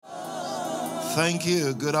Thank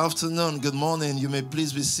you. Good afternoon. Good morning. You may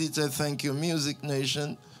please be seated. Thank you, Music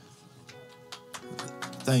Nation.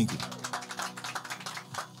 Thank you.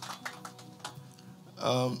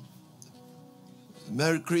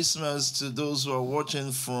 Merry Christmas to those who are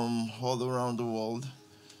watching from all around the world,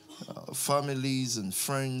 families and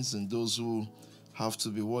friends, and those who have to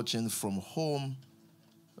be watching from home,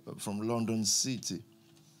 from London City.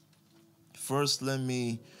 First, let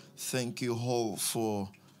me thank you all for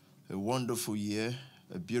a wonderful year,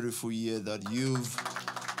 a beautiful year that you've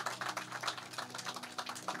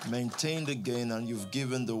maintained again, and you've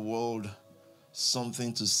given the world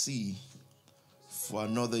something to see for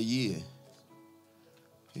another year.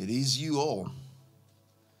 It is you all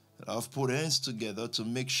that have put hands together to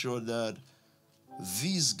make sure that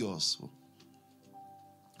this gospel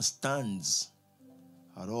stands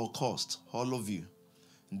at all cost. All of you,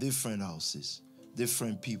 different houses,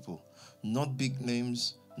 different people, not big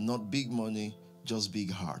names, not big money, just big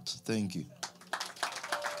heart. Thank you.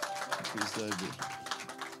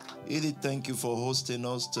 Edith, thank you for hosting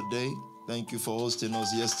us today. Thank you for hosting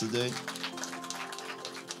us yesterday.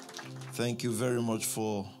 Thank you very much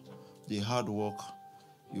for the hard work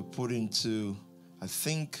you put into, I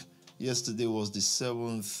think yesterday was the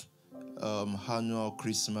 7th annual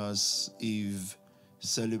Christmas Eve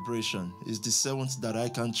celebration. It's the 7th that I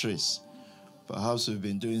can trace. Perhaps we've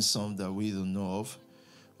been doing some that we don't know of.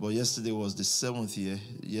 But yesterday was the 7th year.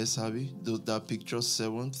 Yes, Abby? That picture,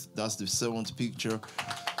 7th, that's the 7th picture.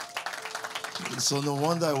 So no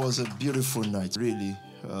wonder it was a beautiful night. Really,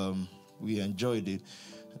 we enjoyed it.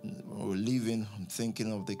 We're leaving, I'm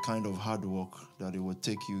thinking of the kind of hard work that it would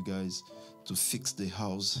take you guys to fix the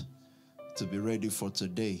house, to be ready for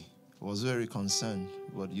today. I was very concerned,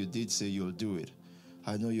 but you did say you'll do it.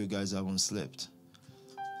 I know you guys haven't slept.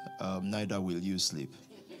 Neither will you sleep.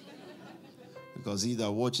 Because he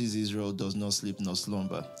that watches Israel does not sleep nor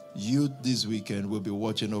slumber. You this weekend will be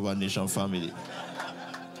watching over Nation Family.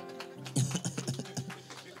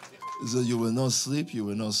 So you will not sleep, you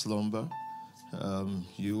will not slumber.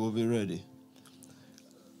 You will be ready.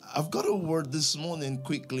 I've got a word this morning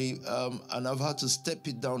quickly, and I've had to step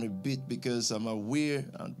it down a bit because I'm aware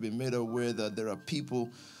and been made aware that there are people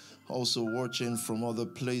also watching from other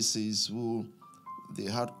places who the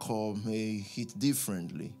hardcore may hit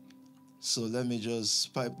differently. So let me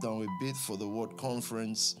just pipe down a bit for the word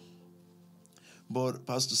conference. But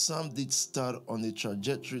Pastor Sam did start on a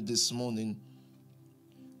trajectory this morning,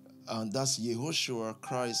 and that's Yehoshua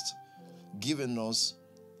Christ giving us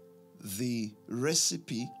the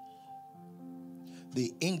recipe,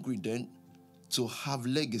 the ingredient to have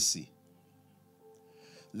legacy.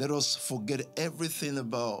 Let us forget everything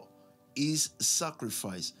about his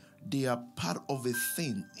sacrifice. They are part of a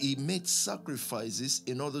thing. He made sacrifices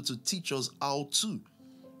in order to teach us how to.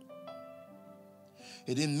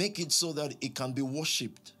 He didn't make it so that it can be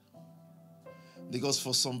worshipped. Because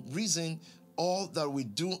for some reason, all that we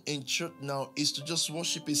do in church now is to just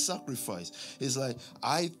worship a sacrifice. It's like,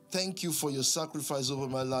 I thank you for your sacrifice over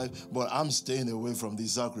my life, but I'm staying away from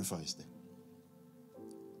this sacrifice.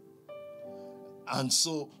 And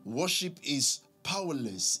so worship is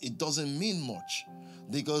powerless. It doesn't mean much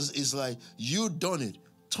because it's like, you done it.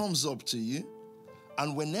 Thumbs up to you.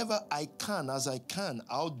 And whenever I can, as I can,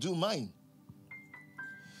 I'll do mine.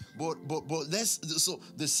 But so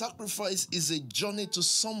the sacrifice is a journey to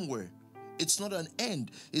somewhere. It's not an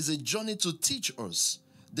end. It's a journey to teach us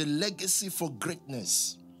the legacy for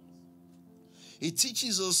greatness. It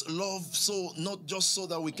teaches us love, so not just so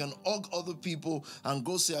that we can hug other people and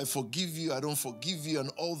go say, I forgive you, I don't forgive you,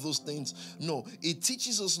 and all those things. No, it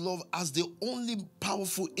teaches us love as the only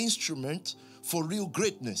powerful instrument for real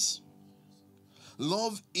greatness.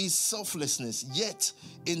 Love is selflessness, yet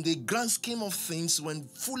in the grand scheme of things, when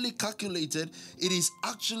fully calculated, it is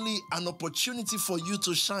actually an opportunity for you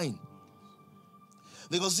to shine.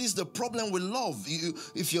 Because this is the problem with love.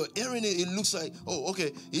 If you're hearing it, it looks like, oh,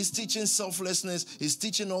 okay, he's teaching selflessness, he's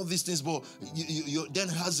teaching all these things, but you then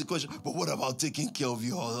has the question, but what about taking care of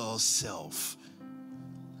yourself?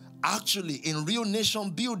 Actually, in real nation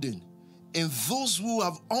building, in those who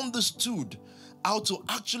have understood how to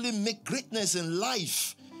actually make greatness in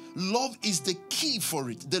life, love is the key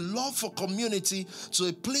for it. The love for community to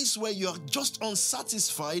a place where you are just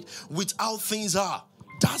unsatisfied with how things are.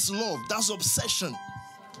 That's love. That's obsession.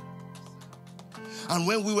 And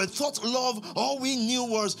when we were taught love, all we knew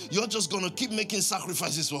was you're just going to keep making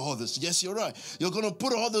sacrifices for others. Yes, you're right. You're going to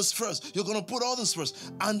put others first. You're going to put others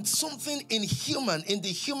first. And something in the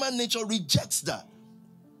human nature rejects that.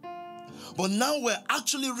 But now we're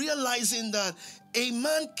actually realizing that a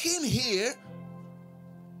man came here,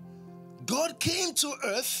 God came to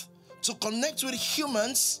earth to connect with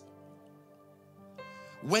humans,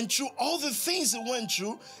 went through all the things he went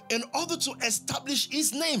through in order to establish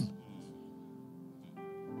his name.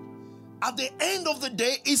 At the end of the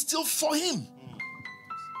day, it's still for him.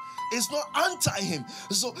 It's not anti him.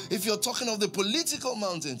 So if you're talking of the political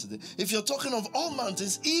mountain today, if you're talking of all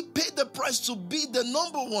mountains, he paid the price to be the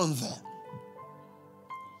number one there.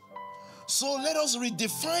 So let us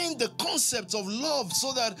redefine the concept of love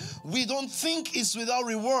so that we don't think it's without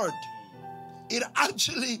reward. It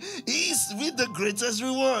actually is with the greatest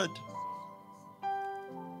reward.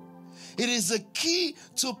 It is the key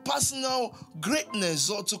to personal greatness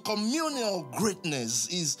or to communal greatness.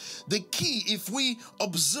 Is the key. If we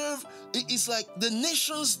observe, it's like the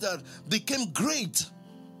nations that became great.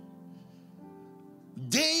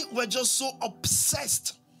 They were just so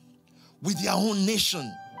obsessed with their own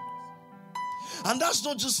nation. And that's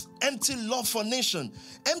not just empty love for nation.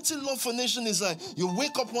 Empty love for nation is like you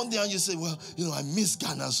wake up one day and you say, well, I miss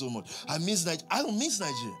Ghana so much. I miss Nigeria. I don't miss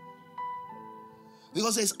Nigeria.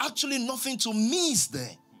 Because there's actually nothing to miss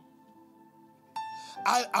there.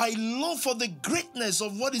 I long for the greatness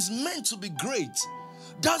of what is meant to be great.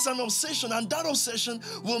 That's an obsession, and that obsession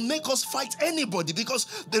will make us fight anybody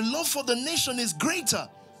because the love for the nation is greater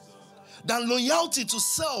than loyalty to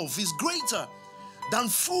self, is greater than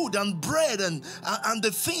food and bread and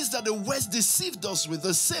the things that the West deceived us with.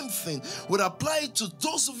 The same thing would apply to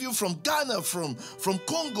those of you from Ghana, from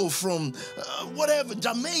Congo, from whatever,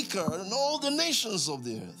 Jamaica, and all the nations of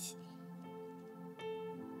the earth.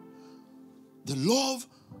 The love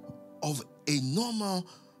of a normal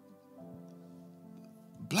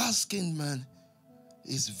black-skinned man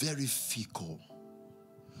is very fickle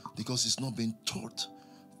because it's not been taught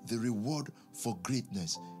the reward for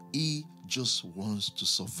greatness. He just wants to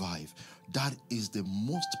survive. That is the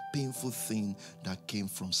most painful thing that came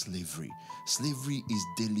from slavery. Slavery is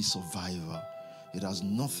daily survival. It has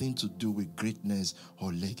nothing to do with greatness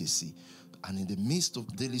or legacy. And in the midst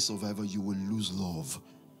of daily survival, you will lose love.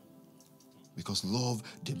 Because love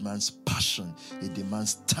demands passion, it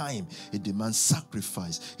demands time, it demands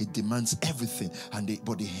sacrifice, it demands everything.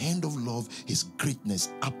 But the end of love is greatness,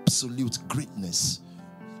 absolute greatness.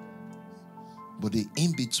 But the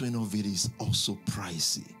in-between of it is also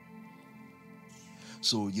pricey.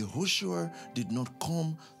 So Yehoshua did not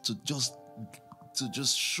come to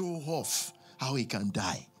just show off how he can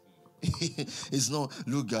die. It's not,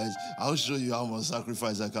 look guys, I'll show you how much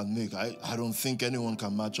sacrifice I can make. I don't think anyone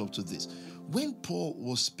can match up to this. When Paul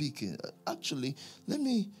was speaking, actually, let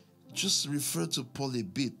me just refer to Paul a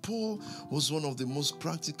bit. Paul was one of the most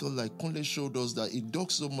practical, like Kunle showed us, that he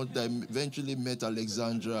dug so much that he eventually met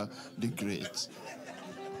Alexander the Great.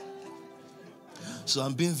 So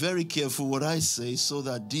I'm being very careful what I say so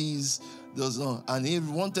that these does not. And he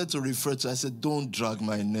wanted to refer to, I said, don't drag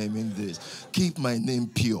my name in this. Keep my name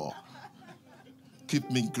pure.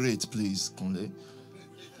 Keep me great, please, Kunle.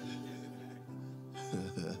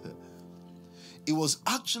 He was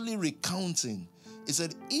actually recounting. He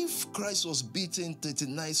said, if Christ was beaten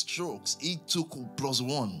 39 strokes, he took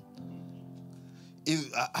 +1.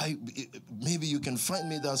 Maybe you can find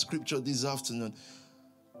me that scripture this afternoon.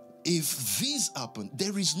 If this happened,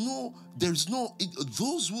 those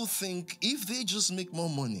who think if they just make more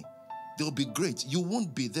money, they'll be great. You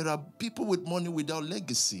won't be. There are people with money without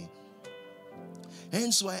legacy.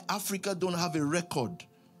 Hence why Africa don't have a record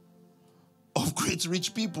of great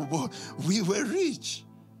rich people, but we were rich.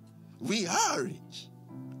 We are rich.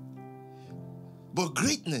 But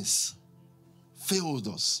greatness failed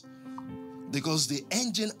us because the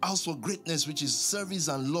engine asked for greatness, which is service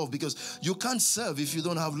and love, because you can't serve if you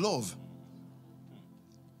don't have love.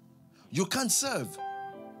 You can't serve.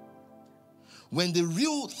 When the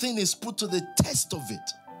real thing is put to the test of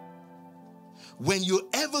it, when you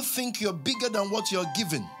ever think you're bigger than what you're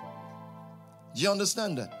given, do you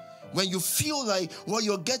understand that? When you feel like what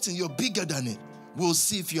you're getting, you're bigger than it, we'll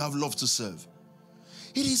see if you have love to serve.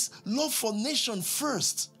 It is love for nation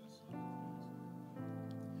first.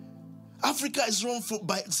 Africa is run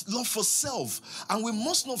by love for self. And we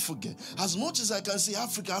must not forget, as much as I can say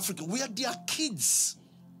Africa, we are their kids.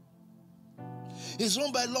 It's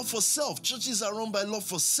run by love for self. Churches are run by love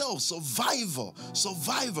for self. Survivor,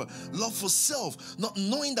 love for self. Not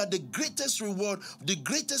knowing that the greatest reward, the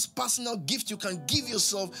greatest personal gift you can give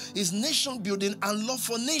yourself is nation building and love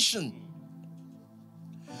for nation.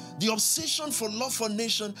 The obsession for love for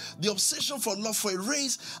nation, the obsession for love for a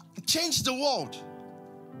race changed the world.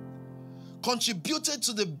 Contributed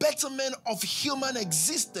to the betterment of human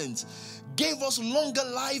existence. Gave us longer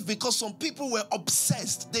life because some people were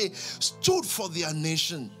obsessed. They stood for their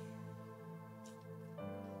nation.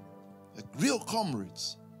 Like real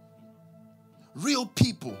comrades. real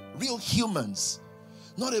people, real humans.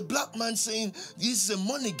 Not a black man saying this is a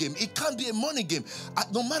money game. It can't be a money game.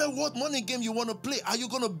 No matter what money game you want to play, are you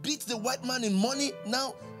going to beat the white man in money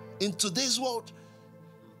now in today's world?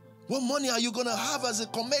 What money are you going to have as a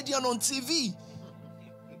comedian on TV?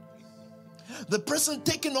 The person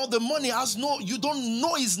taking all the money you don't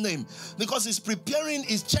know his name because he's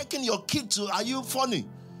checking your kid to, are you funny?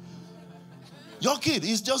 Your kid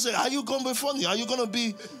is just saying, are you going to be funny? Are you going to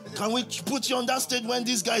be, can we put you on that stage when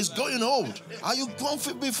this guy is going old? Are you going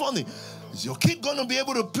to be funny? Is your kid going to be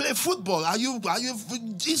able to play football?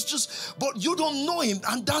 It's just, but you don't know him.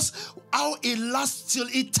 And that's how it lasts till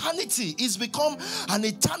eternity. He's become an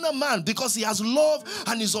eternal man because he has love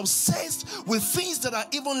and is obsessed with things that are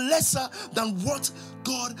even lesser than what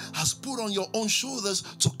God has put on your own shoulders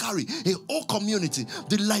to carry. A whole community,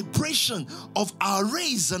 the liberation of our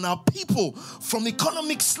race and our people from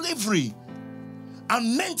economic slavery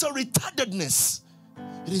and mental retardedness.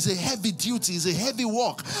 It is a heavy duty, it's a heavy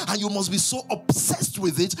work, and you must be so obsessed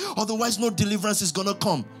with it, otherwise no deliverance is going to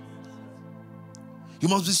come. You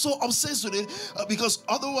must be so obsessed with it because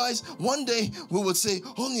otherwise one day we would say,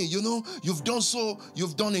 honey, you've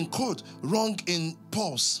done in court, wrong in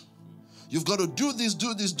pulse. You've got to do this,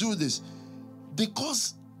 do this, do this.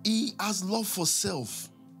 Because he has love for self.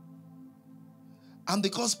 And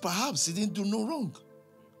because perhaps he didn't do no wrong.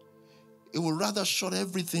 He would rather shut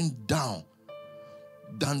everything down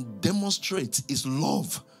than demonstrate his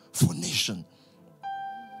love for nation.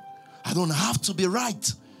 I don't have to be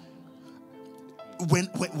right.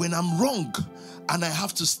 When I'm wrong and I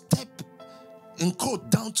have to step in court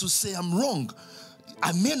down to say I'm wrong,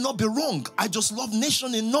 I may not be wrong. I just love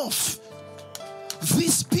nation enough.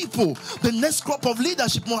 These people, the next crop of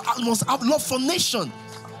leadership must have love for nation.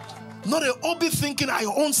 Not a hobby thinking I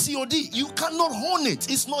own COD. You cannot own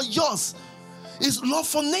it. It's not yours. It's love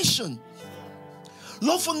for nation.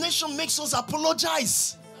 Love for nation makes us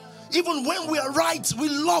apologize. Even when we are right, we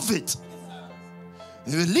love it.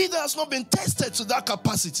 If a leader has not been tested to that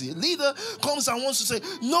capacity, a leader comes and wants to say,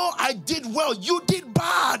 no, I did well, you did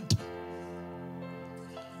bad.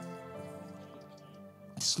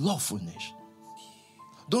 It's love for nation.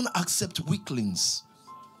 Don't accept weaklings.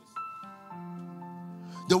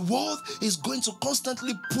 The world is going to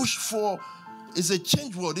constantly push for, it's a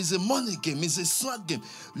change word, it's a money game, it's a smart game.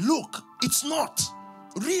 Look, it's not.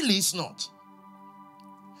 Really, it's not.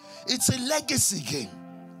 It's a legacy game.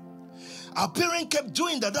 Our parents kept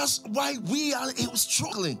doing that. That's why we are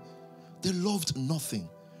struggling. They loved nothing.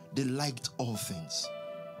 They liked all things.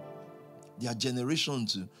 Their generation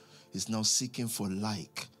too is now seeking for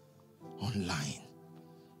like online.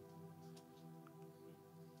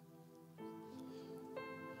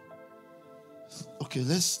 Okay,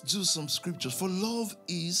 let's do some scriptures. For love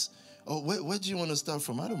is, where do you want to start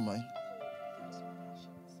from? I don't mind.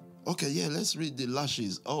 Okay, yeah, let's read the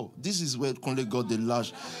lashes. Oh, this is where Kunle got the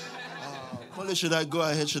lash. Kunle, should I go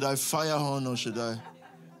ahead? Should I fire on or should I?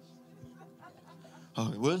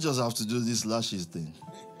 Okay, we'll just have to do this lashes thing.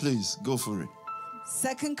 Please, go for it.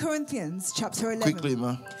 2 Corinthians chapter 11. Quickly,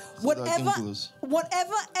 man.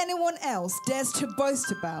 Whatever anyone else dares to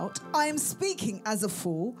boast about, I am speaking as a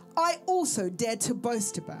fool, I also dare to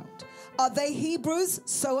boast about. Are they Hebrews?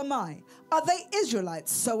 So am I. Are they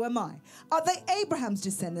Israelites? So am I. Are they Abraham's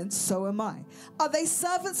descendants? So am I. Are they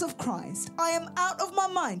servants of Christ? I am out of my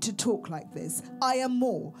mind to talk like this. I am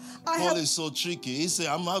more. Paul is so tricky. He said,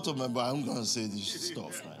 I'm out of my mind. I'm going to say this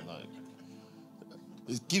stuff, man.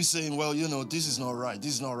 He keeps saying, well, this is not right.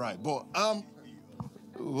 This is not right. But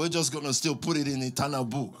we're just going to still put it in the eternal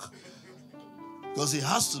book. Because it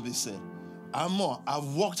has to be said. I'm more.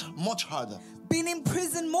 I've worked much harder. Been in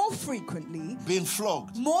prison more frequently. Been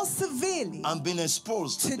flogged. More severely. And been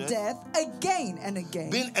exposed to death again and again.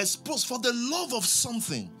 Been exposed for the love of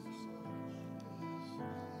something.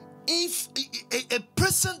 If a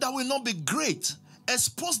person that will not be great,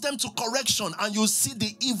 expose them to correction and you'll see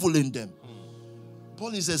the evil in them.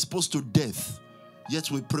 Paul is exposed to death, yet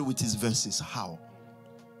we pray with his verses. How?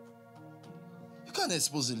 You can't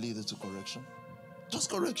expose a leader to correction. Just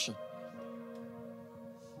correction.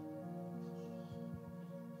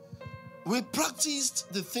 We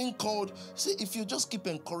practiced the thing called, see, if you just keep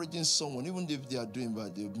encouraging someone, even if they are doing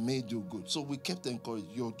bad, they may do good. So we kept encouraging,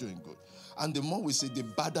 you're doing good. And the more we say, the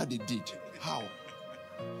badder they did. How?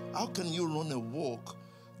 How can you run a walk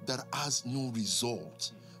that has no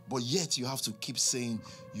result? But yet you have to keep saying,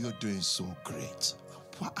 you're doing so great.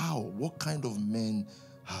 How? What kind of men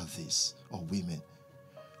are these? Or women?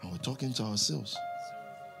 And we're talking to ourselves.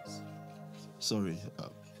 Sorry,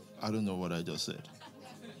 I don't know what I just said.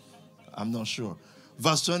 I'm not sure.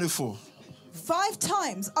 Verse 24. 5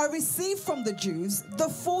 times I received from the Jews the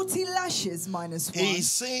 40 lashes minus 1.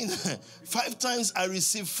 He's saying 5 times I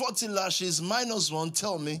received 40 lashes minus 1.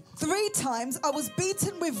 Tell me. 3 times I was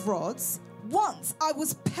beaten with rods. Once I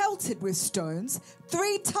was pelted with stones.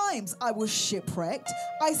 3 times I was shipwrecked.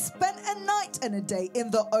 I spent a night and a day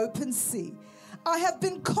in the open sea. I have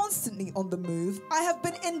been constantly on the move. I have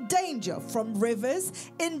been in danger from rivers,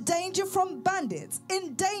 in danger from bandits,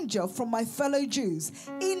 in danger from my fellow Jews,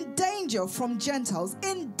 in danger from Gentiles,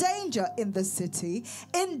 in danger in the city,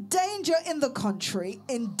 in danger in the country,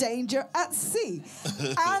 in danger at sea,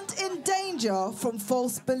 and in danger from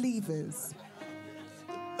false believers.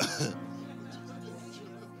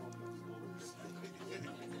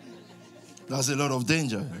 That's a lot of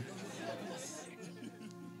danger.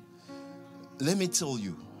 Let me tell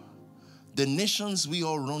you, the nations we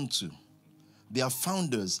all run to, their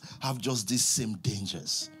founders have just these same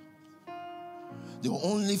dangers. The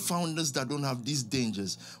only founders that don't have these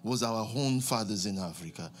dangers was our own fathers in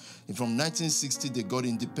Africa. And from 1960, they got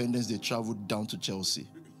independence, they traveled down to Chelsea.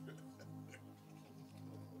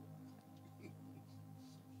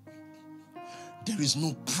 There is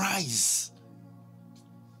no prize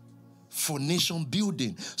for nation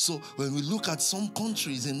building. So when we look at some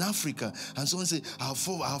countries in Africa and someone say, our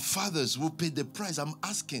fathers will pay the price, I'm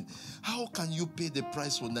asking, how can you pay the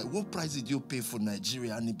price for that? What price did you pay for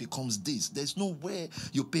Nigeria and it becomes this? There's no way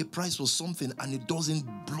you pay price for something and it doesn't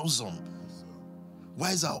blossom.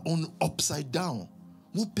 Why is our own upside down?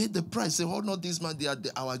 Who paid the price? Say, oh no, this man, they are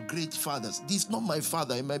our great fathers. This is not my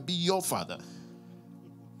father, it might be your father.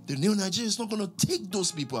 The new Nigeria is not going to take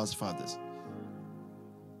those people as fathers.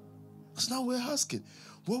 So now we're asking,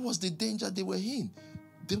 what was the danger they were in?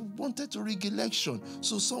 They wanted to rig election.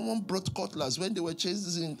 So someone brought cutlass when they were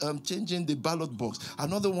changing the ballot box.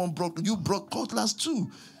 Another one brought cutlass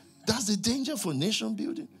too. That's the danger for nation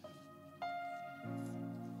building.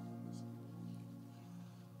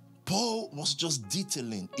 Paul was just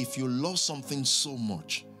detailing, if you love something so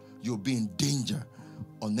much, you'll be in danger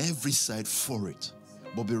on every side for it.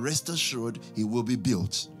 But be rest assured, it will be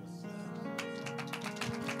built.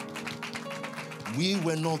 We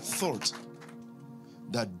were not taught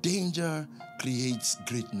that danger creates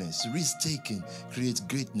greatness. Risk-taking creates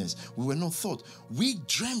greatness. We were not taught. We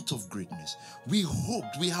dreamt of greatness. We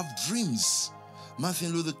hoped. We have dreams.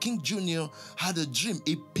 Martin Luther King Jr. had a dream.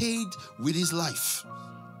 He paid with his life.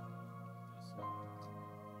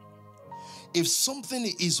 If something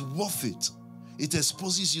is worth it, it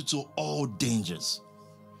exposes you to all dangers.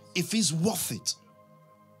 If it's worth it.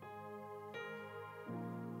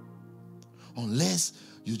 Unless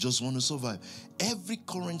you just want to survive. Every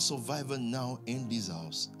current survivor now in this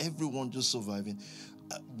house, everyone just surviving,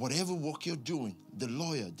 whatever work you're doing, the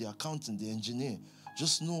lawyer, the accountant, the engineer,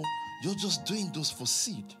 just know you're just doing those for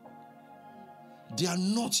seed. They are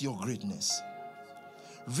not your greatness.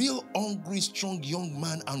 Real hungry, strong young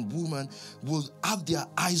man and woman will have their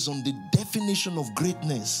eyes on the definition of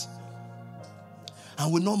greatness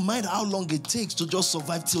and will not mind how long it takes to just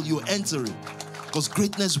survive till you enter it. Because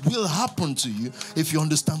greatness will happen to you if you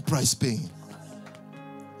understand price paying.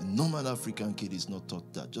 A normal African kid is not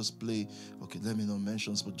taught that. Just play, okay, let me not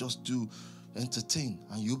mention, but just do entertain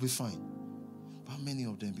and you'll be fine. But many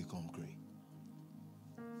of them become great.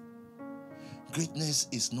 Greatness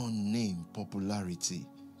is not name popularity.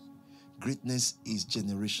 Greatness is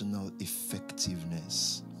generational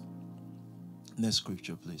effectiveness. Next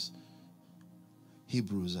scripture, please.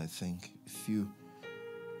 Hebrews, I think.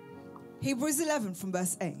 Hebrews 11 from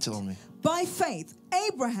verse 8. Tell me. By faith,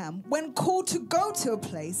 Abraham, when called to go to a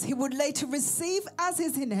place he would later receive as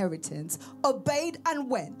his inheritance, obeyed and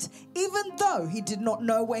went, even though he did not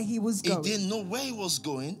know where he was going. He didn't know where he was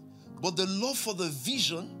going, but the love for the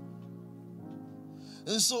vision.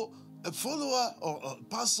 And so a follower or a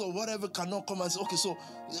pastor or whatever cannot come and say, okay, so,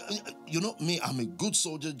 you know me, I'm a good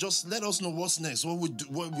soldier. Just let us know what's next, where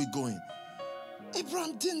we're going.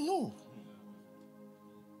 Abraham didn't know.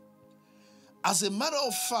 As a matter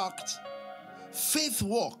of fact, faith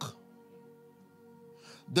walk.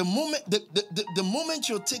 The moment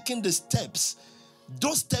you're taking the steps,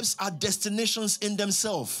 those steps are destinations in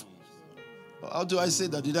themselves. How do I say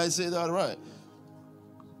that? Did I say that right?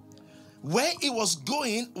 Where he was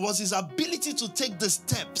going was his ability to take the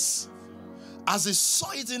steps. As he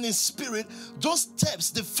saw it in his spirit, those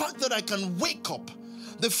steps, the fact that I can wake up,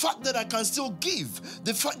 the fact that I can still give,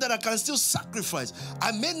 the fact that I can still sacrifice.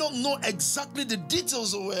 I may not know exactly the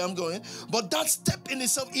details of where I'm going, but that step in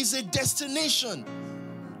itself is a destination,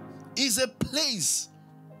 is a place.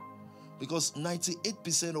 Because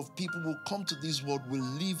 98% of people who come to this world will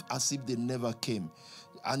live as if they never came.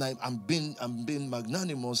 and I'm being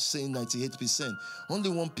magnanimous saying 98%. Only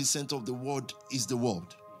 1% of the world is the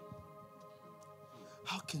world.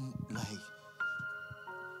 How can,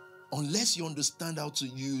 unless you understand how to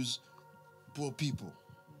use poor people.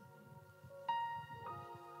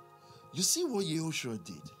 You see what Yehoshua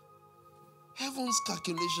did? Heaven's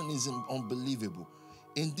calculation is unbelievable.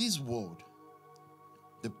 In this world,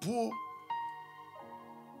 the poor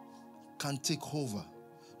can take over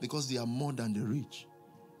because they are more than the rich.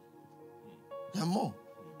 They are more.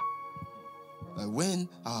 When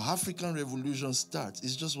our African revolution starts,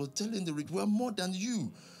 it's just we're telling the rich, we're more than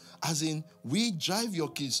you. As in, we drive your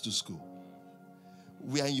kids to school.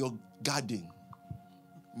 We are in your garden,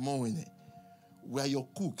 mowing it. We are your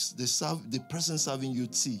cooks. The person serving you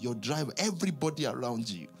tea, your driver, everybody around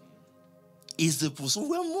you is the poor. So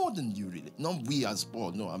we're more than you, really. Not we as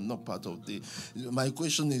poor. No, I'm not part of the... My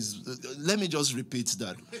question is, let me just repeat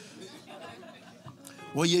that.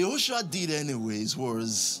 What Yehoshua did anyways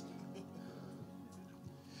was,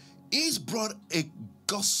 he's brought a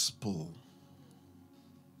gospel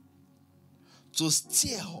to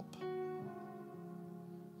stir up.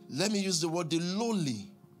 Let me use the word the lowly,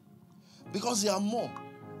 because there are more.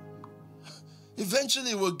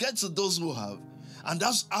 Eventually we'll get to those who have. And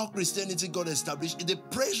that's how Christianity got established. The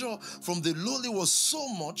pressure from the lowly was so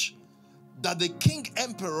much that the king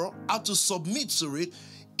emperor had to submit to it,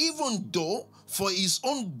 even though for his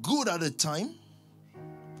own good at the time.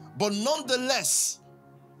 But nonetheless,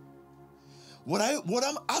 what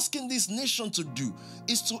I'm asking this nation to do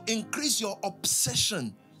is to increase your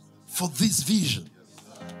obsession for this vision.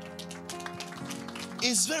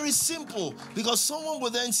 It's very simple, because someone will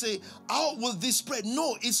then say, how will this spread?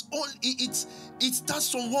 No, it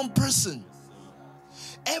starts from one person.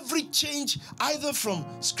 Every change, either from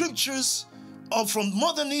scriptures or from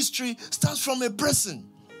modern history, starts from a person.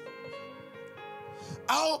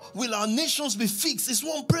 How will our nations be fixed? It's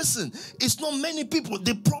one person. It's not many people.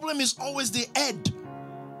 The problem is always the head.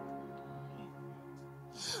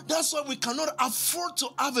 That's why we cannot afford to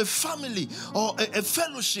have a family or a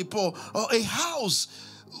fellowship or a house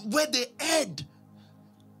where the head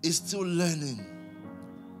is still learning.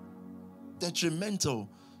 Detrimental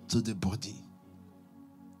to the body.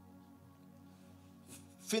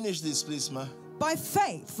 Finish this, please, ma. By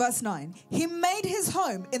faith, verse 9, he made his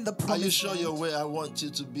home in the promised land. Are you sure you're where I want you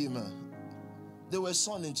to be, ma? They were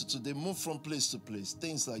sown into, they moved from place to place,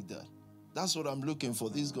 things like that. That's what I'm looking for.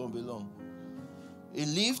 This is going to belong. He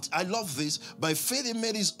lived, I love this, by faith he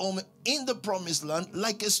made his home in the promised land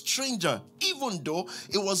like a stranger, even though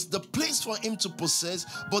it was the place for him to possess.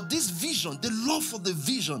 But this vision, the love for the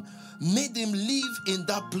vision, made him live in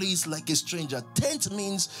that place like a stranger. Tent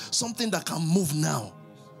means something that can move now.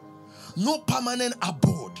 No permanent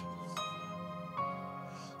abode.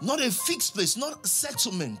 Not a fixed place, not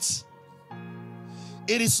settlement.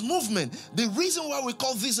 It is movement. The reason why we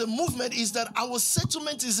call this a movement is that our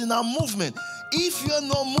settlement is in our movement. If you're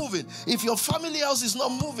not moving, if your family house is not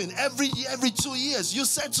moving every 2 years, you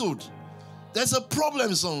settled. There's a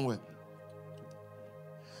problem somewhere.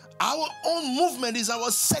 Our own movement is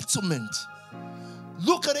our settlement.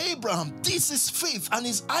 Look at Abraham. This is faith. And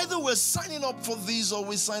it's either we're signing up for this or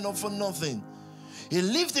we sign up for nothing. He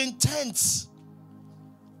lived in tents.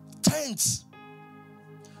 Tents.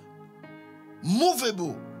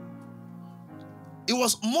 Movable. It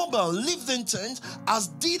was mobile, lived in tents, as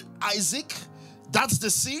did Isaac. That's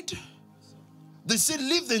the seed. The seed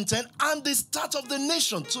lived in tent, and the start of the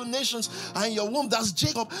nation. 2 nations are in your womb. That's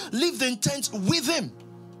Jacob. Lived in tent with him.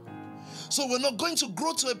 So we're not going to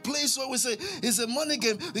grow to a place where we say it's a money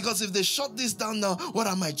game, because if they shut this down now, what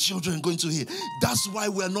are my children going to hear? That's why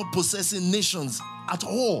we're not possessing nations at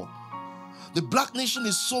all. The black nation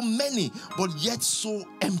is so many, but yet so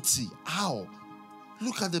empty. How?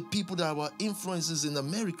 Look at the people that were influences in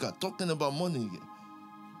America talking about money again.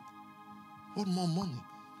 What more money?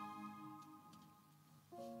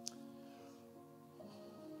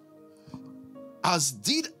 As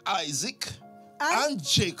did Isaac and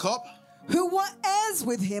Jacob, who were heirs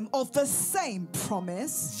with him of the same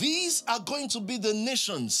promise. These are going to be the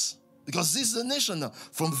nations. Because this is the nation now.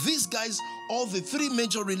 From these guys, all the 3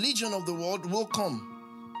 major religions of the world will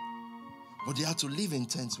come. But they have to live in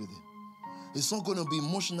tents with him. It's not going to be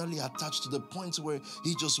emotionally attached to the point where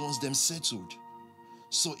he just wants them settled.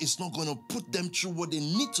 So it's not going to put them through what they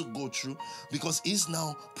need to go through, because he's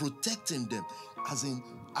now protecting them. As in,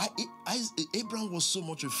 Abraham was so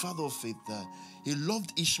much a father of faith that he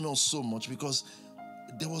loved Ishmael so much because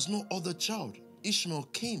there was no other child. Ishmael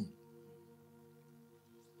came.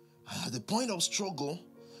 At the point of struggle,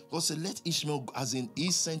 God said, let Ishmael, as in he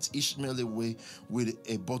sent Ishmael away with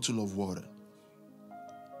a bottle of water.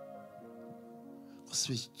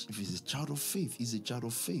 if he's a child of faith, he's a child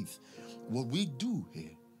of faith. What we do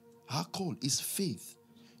here, our call is faith.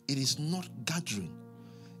 It is not gathering.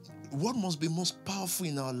 What must be most powerful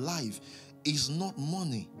in our life is not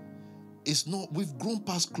money. It's not, we've grown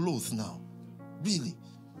past clothes now. Really.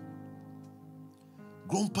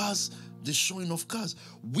 Grown past the showing of cars.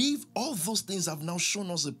 All those things have now shown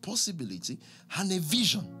us a possibility and a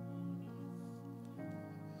vision.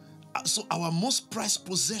 So our most prized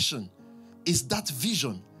possession is that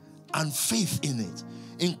vision and faith in it,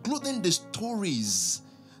 including the stories,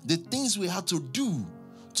 the things we had to do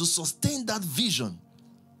to sustain that vision.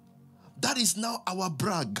 That is now our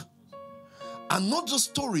brag. And not just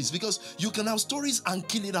stories, because you can have stories and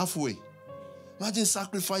kill it halfway. Imagine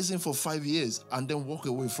sacrificing for 5 years and then walk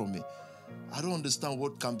away from it. I don't understand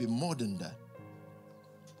what can be more than that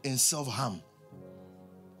in self-harm.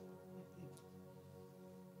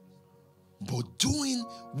 But doing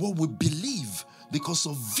what we believe because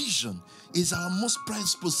of vision is our most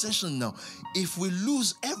prized possession now. If we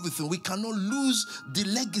lose everything, we cannot lose the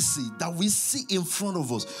legacy that we see in front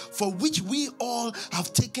of us, for which we all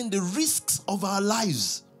have taken the risks of our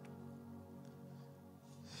lives.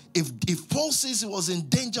 If Paul says he was in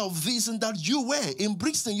danger of this and that, you were. In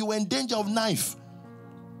Brixton, you were in danger of knife.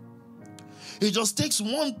 It just takes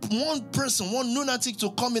one person, one lunatic to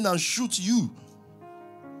come in and shoot you.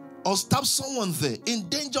 Or stab someone there. In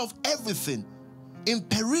danger of everything. In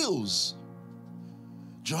perils.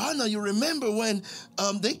 Joanna, you remember when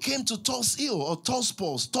they came to Tulse Hill or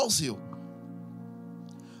Tulse Hill,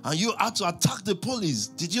 and you had to attack the police.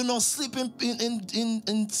 Did you not sleep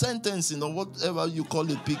in sentencing or whatever you call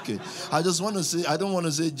it, picket? I don't want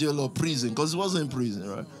to say jail or prison, because it wasn't prison,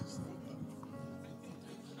 right?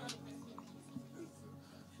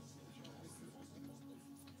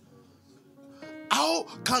 How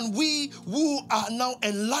can we who are now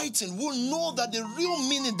enlightened, who know that the real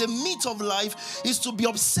meaning, the meat of life is to be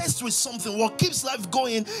obsessed with something? What keeps life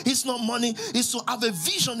going is not money, is to have a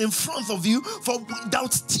vision in front of you that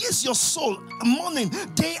steers your soul morning,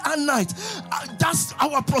 day and night. That's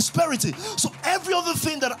our prosperity. So every other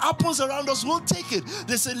thing that happens around us, we'll take it.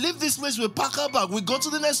 They say, leave this place, we pack our bag, we go to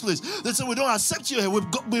the next place. They say, we don't accept you here,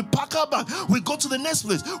 we pack our bag, we go to the next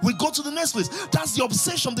place, we go to the next place. That's the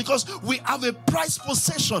obsession, because we have a prized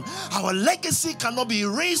possession. Our legacy cannot be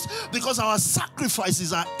erased because our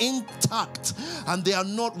sacrifices are intact, and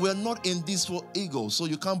we're not in this for ego, so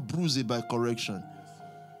you can't bruise it by correction.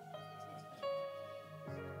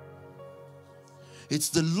 It's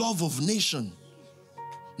the love of nation,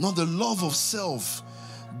 not the love of self,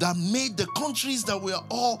 that made the countries that we are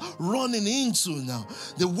all running into now,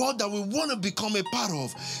 the world that we want to become a part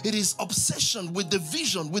of. It is obsession with the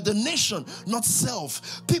vision, with the nation, not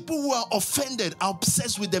self. People who are offended are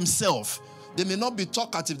obsessed with themselves. They may not be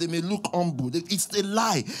talkative, they may look humble. It's a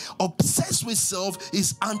lie. Obsessed with self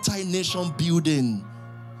is anti-nation building.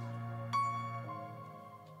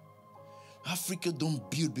 Africa don't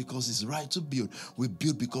build because it's right to build. We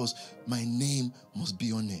build because my name must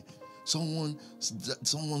be on it.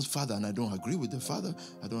 Someone's father, and I don't agree with the father,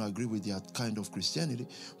 I don't agree with their kind of Christianity,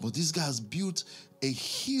 but this guy has built a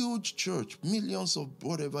huge church, millions of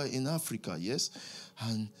whatever in Africa, yes?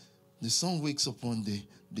 And the son wakes up one day,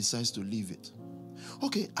 decides to leave it.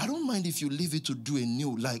 Okay, I don't mind if you leave it to do a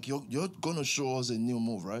new, like you're going to show us a new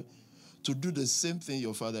move, right? To do the same thing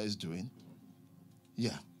your father is doing.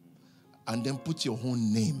 Yeah. And then put your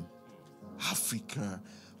own name. Africa,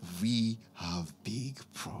 we have big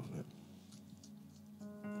problem.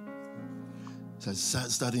 So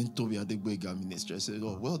starting Toby Adegwega ministry, I said,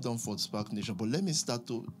 oh, well done for Spark Nation, but let me start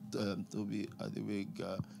Toby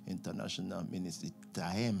Adegwega International Ministry.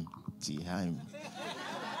 Time.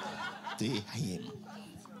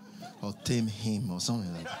 Or tame him or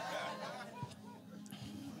something like that.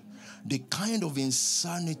 The kind of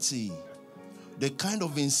insanity.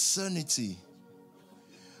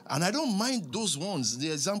 And I don't mind those ones.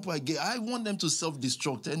 The example I gave, I want them to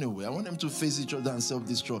self-destruct anyway. I want them to face each other and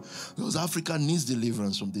self-destruct. Because Africa needs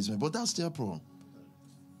deliverance from this man. But that's their problem.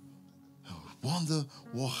 I wonder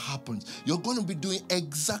what happens. You're going to be doing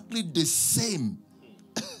exactly the same.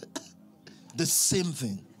 The same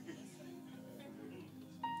thing.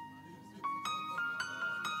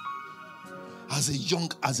 As a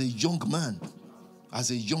young man,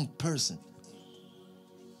 as a young person,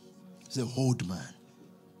 as an old man.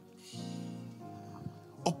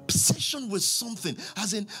 Obsession with something,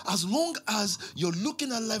 as in, as long as you're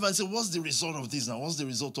looking at life and say, what's the result of this now? What's the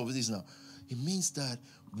result of this now? It means that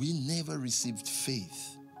we never received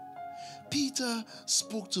faith. Peter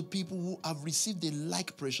spoke to people who have received a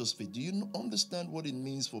like precious faith. Do you understand what it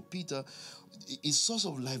means for Peter? His source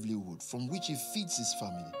of livelihood from which he feeds his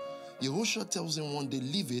family. Yehoshua tells him one day,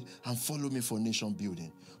 leave it and follow me for nation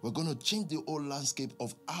building. We're going to change the whole landscape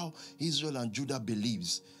of how Israel and Judah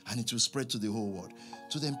believes, and it will spread to the whole world.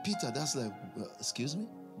 To them, Peter, that's like, excuse me?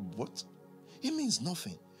 What? It means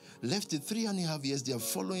nothing. Left it 3.5 years, they are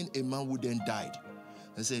following a man who then died.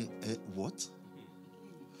 They say, what?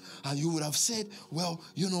 And you would have said, well,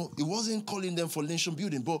 it wasn't calling them for nation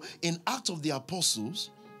building, but in Acts of the Apostles,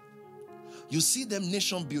 you see them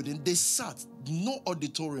nation building. They sat, no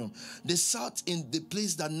auditorium. They sat in the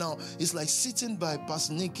place that now is like sitting by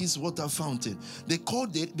Pastor Nicky's water fountain. They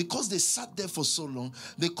called it, because they sat there for so long,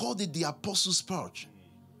 they called it the Apostles' Pouch.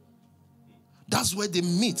 That's where they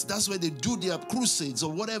meet. That's where they do their crusades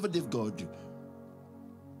or whatever they've got to do.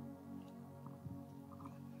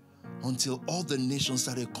 Until all the nations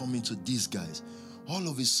started coming to these guys. All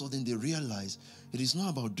of a sudden they realized it is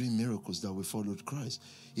not about doing miracles that we followed Christ.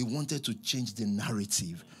 He wanted to change the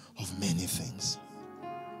narrative of many things.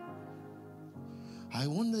 I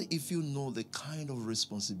wonder if you know the kind of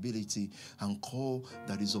responsibility and call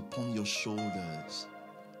that is upon your shoulders.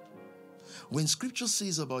 When scripture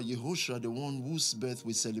says about Yehoshua, the one whose birth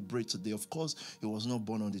we celebrate today, of course, he was not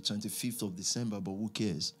born on the 25th of December, but who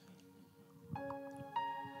cares?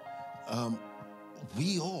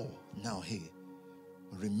 We all now here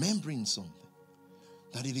remembering something,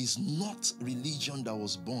 that it is not religion that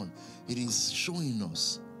was born. It is showing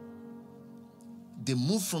us they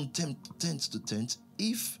move from tent to tent.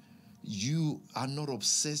 If you are not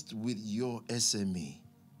obsessed with your SME,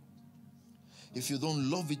 if you don't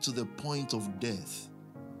love it to the point of death,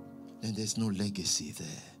 then there's no legacy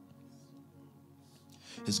there.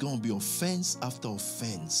 It's going to be offense after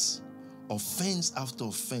offense. Offense after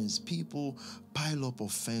offense. People pile up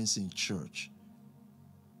offense in church.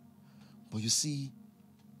 But you see,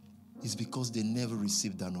 it's because they never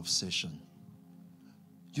received an obsession.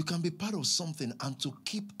 You can be part of something and to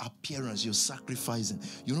keep appearance, you're sacrificing.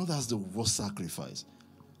 You know that's the worst sacrifice.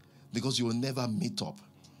 Because you will never meet up.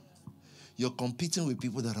 You're competing with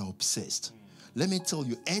people that are obsessed. Let me tell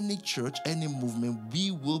you, any church, any movement,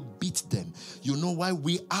 we will beat them. You know why?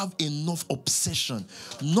 We have enough obsession.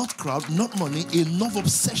 Not crowd, not money, enough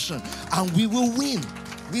obsession. And we will win.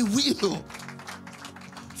 We will.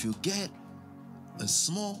 If you get a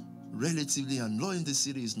small, relatively, and law in the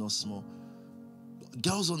city is not small.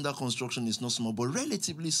 Girls under construction is not small, but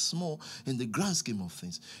relatively small in the grand scheme of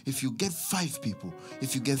things. If you get 5 people,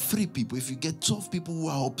 if you get 3 people, if you get 12 people who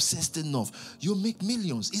are obsessed enough, you'll make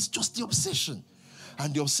millions. It's just the obsession.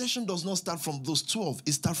 And the obsession does not start from those 12.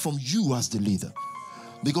 It starts from you as the leader.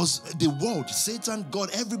 Because the world, Satan,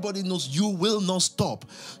 God, everybody knows you will not stop.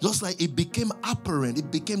 Just like it became apparent,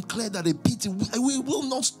 it became clear that a pity, we will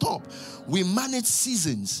not stop. We manage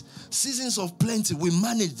seasons of plenty. We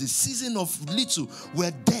manage the season of little.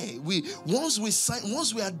 We're there. Once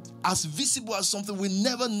we are as visible as something, we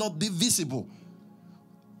never not be visible.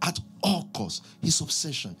 At all costs, his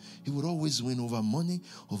obsession. He would always win over money,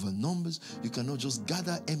 over numbers. You cannot just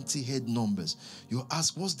gather empty-head numbers. You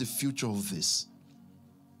ask, what's the future of this?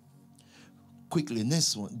 Quickly,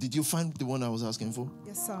 next one. Did you find the one I was asking for?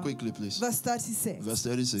 Yes, sir. Quickly, please. Verse 36. Verse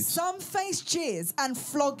 36. Some faced jeers and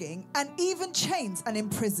flogging and even chains and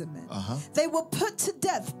imprisonment. They were put to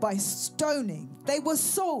death by stoning. They were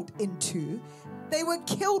sold into. They were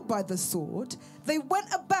killed by the sword. They went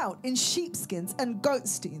about in sheepskins and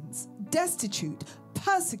goatskins, destitute,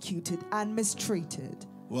 persecuted, and mistreated.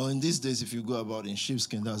 Well, in these days, if you go about in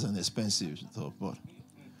sheepskin, that's an expensive thought, but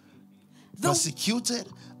persecuted,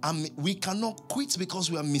 and we cannot quit because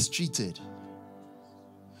we are mistreated.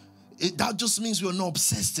 That just means we are not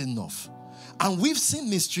obsessed enough. And we've seen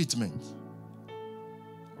mistreatment.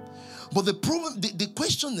 But the problem, the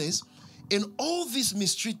question is, in all this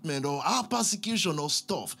mistreatment or our persecution or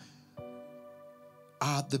stuff,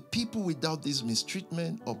 are the people without this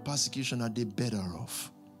mistreatment or persecution, are they better off?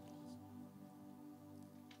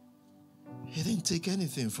 He didn't take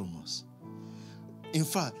anything from us. In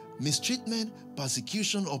fact, mistreatment,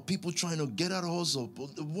 persecution, or people trying to get at us or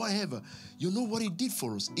whatever, you know what it did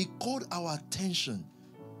for us? It called our attention.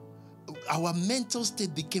 Our mental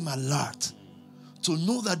state became alert to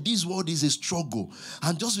know that this world is a struggle.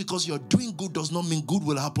 And just because you're doing good does not mean good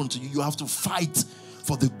will happen to you. You have to fight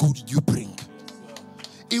for the good you bring.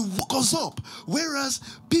 It woke us up. Whereas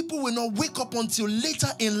people will not wake up until later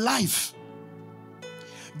in life.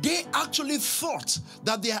 They actually thought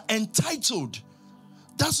that they are entitled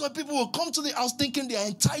That's why people will come to the house thinking they are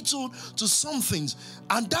entitled to some things.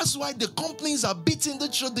 And that's why the companies are beating the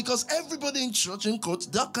church, because everybody in church, in quotes,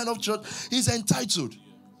 that kind of church is entitled.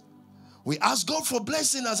 We ask God for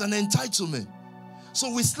blessing as an entitlement.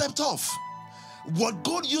 So we slept off. What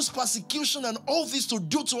God used persecution and all this to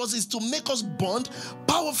do to us is to make us bond,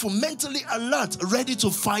 powerful, mentally alert, ready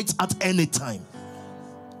to fight at any time.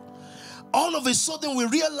 All of a sudden we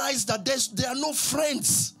realize that there are no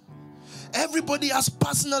friends. Everybody has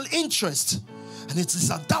personal interest. And it is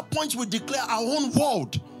at that point we declare our own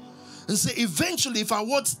word and say, eventually, if our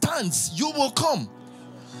word stands, you will come.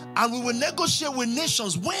 And we will negotiate with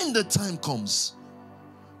nations when the time comes.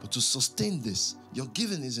 But to sustain this, your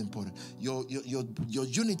giving is important. Your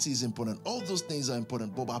unity is important. All those things are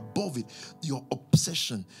important. But above it, your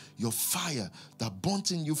obsession, your fire that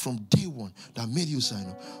burnt in you from day one, that made you sign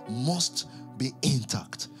up, must be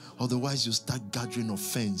intact. Otherwise, you start gathering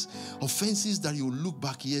offenses that you look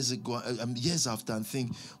back years ago, years after, and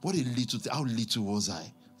think, how little was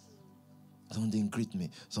I? Someone didn't greet me.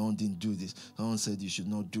 Someone didn't do this. Someone said you should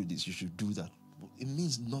not do this. You should do that. It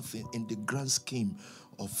means nothing in the grand scheme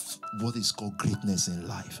of what is called greatness in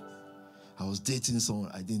life. I was dating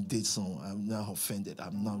someone. I didn't date someone. I'm now offended.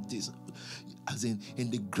 I'm now this. As in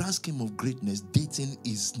the grand scheme of greatness, dating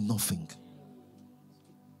is nothing.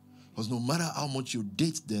 Because no matter how much you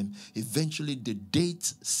date them, eventually the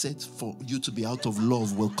date set for you to be out of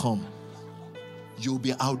love will come. You'll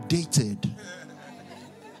be outdated.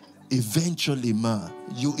 Eventually,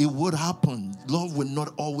 it would happen. Love will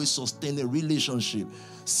not always sustain a relationship.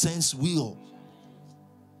 Sense will.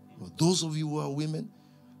 But those of you who are women,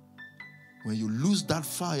 when you lose that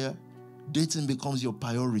fire, dating becomes your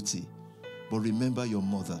priority. But remember your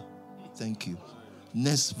mother. Thank you.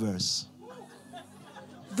 Next verse.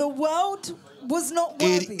 The world was not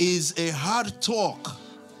worthy. It is a hard talk,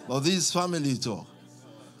 but this is family talk.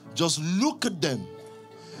 Just look at them.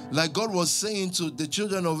 Like God was saying to the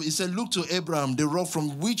children of, he said, look to Abraham, the rock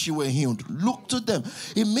from which you were hewn. Look to them.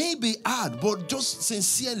 It may be hard, but just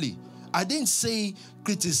sincerely. I didn't say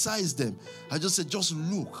criticize them. I just said, just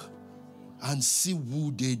look and see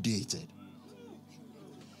who they dated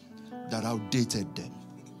that outdated them.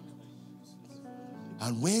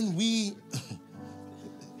 And when we,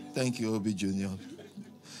 thank you, Obi Jr.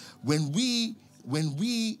 When we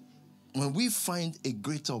find a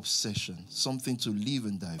greater obsession, something to live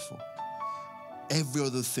and die for, every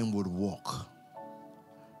other thing would work.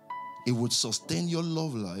 It would sustain your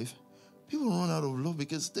love life. People run out of love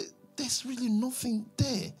because there's really nothing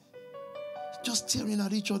there. Just staring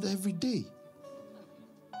at each other every day.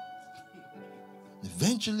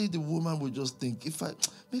 Eventually, the woman will just think,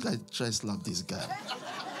 maybe I try to slap this guy.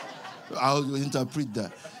 I'll interpret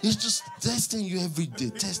that. He's just testing you every day,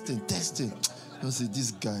 testing. You see,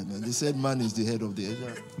 this guy, man. They said man is the head of the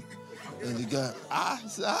area. And the guy,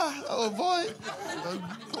 oh boy.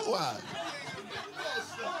 Go on.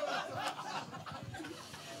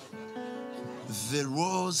 There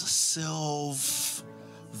was self.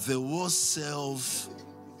 There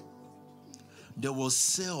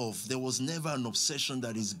was never an obsession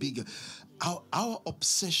that is bigger. Our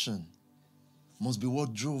obsession must be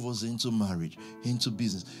what drove us into marriage, into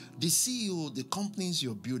business. The CEO, the companies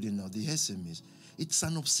you're building now, the SMEs, it's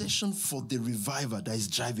an obsession for the revival that is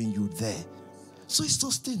driving you there. So it's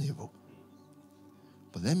sustainable.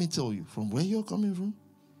 But let me tell you, from where you're coming from,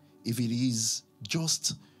 if it is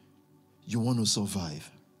just you want to survive,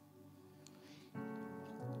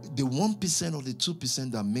 the 1% or the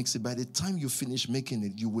 2% that makes it, by the time you finish making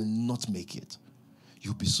it, you will not make it.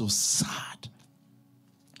 You'll be so sad.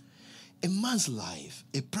 A man's life,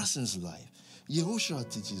 a person's life, Yehoshua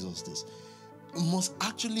teaches us this. It must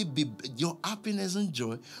actually be, your happiness and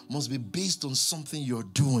joy must be based on something you're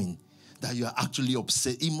doing that you're actually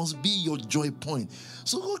upset. It must be your joy point.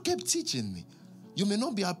 So God kept teaching me. You may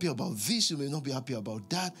not be happy about this, you may not be happy about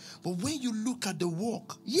that, but when you look at the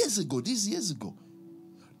work, years ago,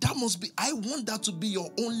 that must be, I want that to be your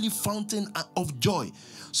only fountain of joy,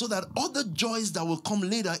 so that other joys that will come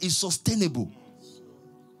later is sustainable.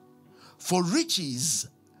 For riches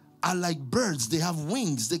are like birds. They have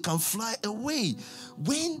wings. They can fly away.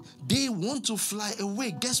 When they want to fly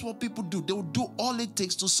away, guess what people do? They will do all it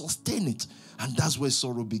takes to sustain it. And that's where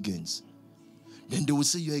sorrow begins. Then they will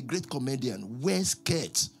say, you're a great comedian. Wear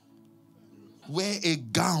skirts. Wear a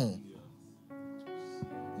gown.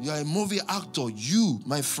 You're a movie actor. You,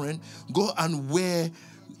 my friend, go and wear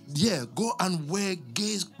gay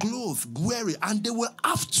clothes. Wear it. And they will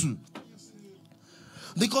have to.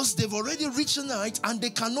 Because they've already reached a night and they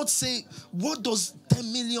cannot say, what does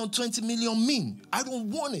 10 million, 20 million mean? I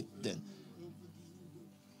don't want it then.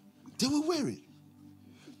 They will wear it.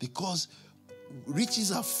 Because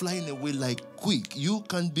riches are flying away like quick. You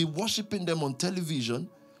can be worshiping them on television,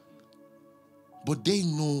 but they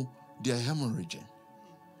know they are hemorrhaging.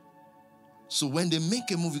 So when they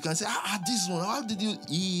make a move, you can say, this one, how did you?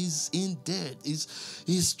 He's in debt.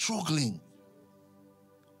 He's struggling.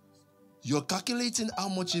 You're calculating how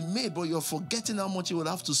much he made, but you're forgetting how much he will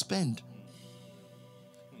have to spend.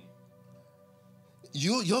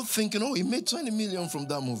 You're thinking, he made 20 million from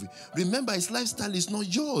that movie. Remember, his lifestyle is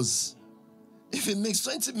not yours. If he makes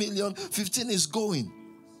 20 million, 15 is going.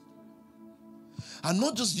 And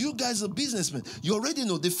not just you guys are businessmen. You already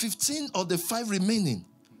know the 15 or the 5 remaining.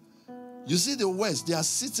 You see the West, they are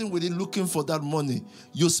sitting with it looking for that money.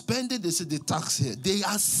 You spend it, they say the tax here. They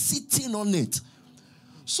are sitting on it.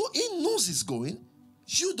 So he knows it's going.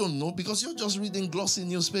 You don't know because you're just reading glossy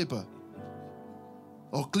newspaper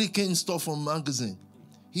or clicking stuff on magazine.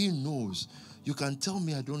 He knows. You can tell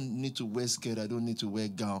me I don't need to wear skirt, I don't need to wear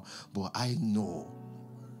gown, but I know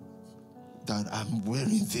that I'm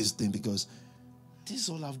wearing this thing because this is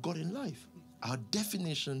all I've got in life. Our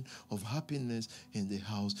definition of happiness in the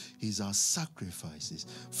house is our sacrifices,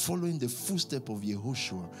 following the footstep of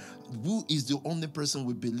Yehoshua, who is the only person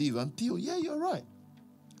we believe. And Theo, yeah, you're right.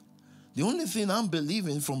 The only thing I'm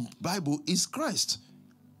believing from Bible is Christ.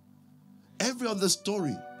 Every other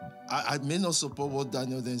story, I may not support what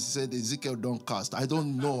Daniel then said, Ezekiel don't cast. I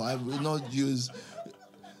don't know. I will not use.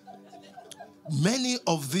 Many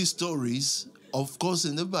of these stories, of course,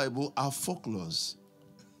 in the Bible are folklores.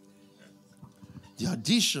 The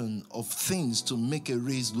addition of things to make a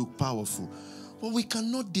race look powerful. But we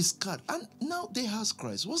cannot discard. And now they ask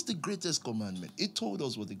Christ, what's the greatest commandment? He told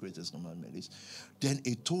us what the greatest commandment is. Then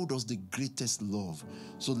he told us the greatest love.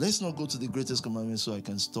 So let's not go to the greatest commandment so I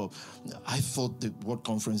can stop. I thought the World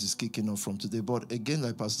Conference is kicking off from today. But again,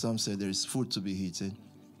 like Pastor Sam said, there is food to be eaten.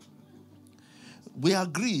 We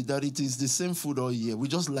agree that it is the same food all year. We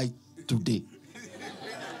just like today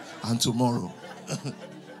and tomorrow.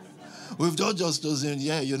 We've not just chosen,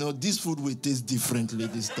 this food will taste differently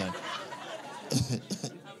this time.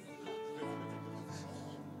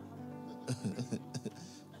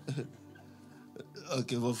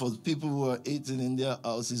 Okay, but for the people who are eating in their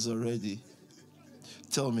houses already,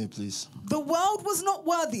 tell me, please. The world was not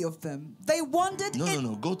worthy of them. They wandered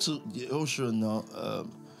No. Go to the ocean now,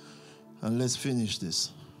 and let's finish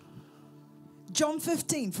this. John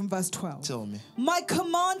 15 from verse 12. Tell me. My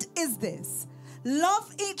command is this.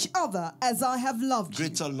 Love each other as I have loved you.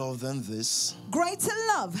 Greater love than this. Greater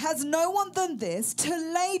love has no one than this, to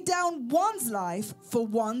lay down one's life for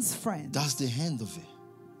one's friend. That's the end of it.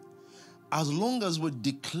 As long as we're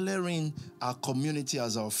declaring our community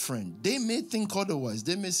as our friend, they may think otherwise,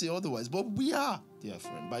 they may say otherwise, but we are their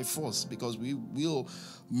friend by force because we will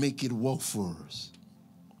make it work for us.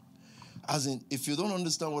 As in, if you don't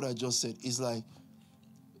understand what I just said, it's like,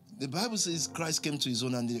 the Bible says Christ came to his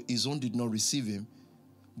own and his own did not receive him.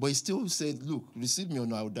 But he still said, look, receive me or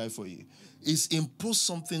no, I will die for you. It's imposed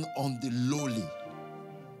something on the lowly.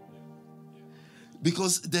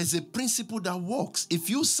 Because there's a principle that works. If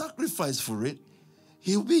you sacrifice for it,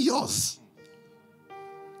 he'll be yours.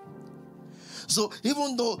 So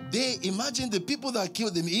even though imagine the people that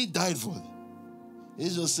killed him, he died for them.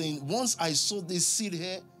 He's just saying, once I sow this seed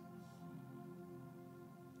here,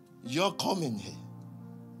 you're coming here.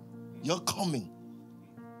 You're coming.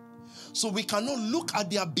 So we cannot look at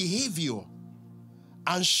their behavior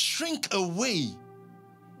and shrink away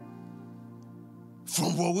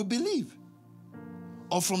from what we believe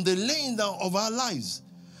or from the laying down of our lives.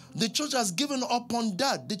 The church has given up on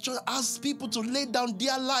that. The church asks people to lay down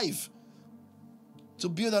their life to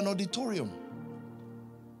build an auditorium.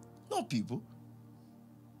 Not people.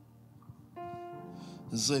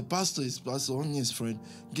 So a pastor is Pastor Onye's friend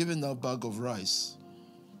giving that bag of rice.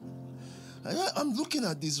 I'm looking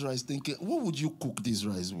at this rice thinking, what would you cook this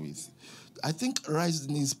rice with? I think rice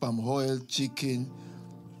needs palm oil, chicken,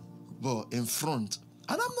 but in front.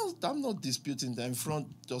 And I'm not disputing that in front,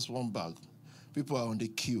 just one bag. People are on the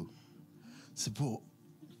queue. So, but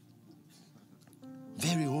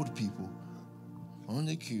very old people on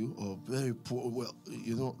the queue or very poor.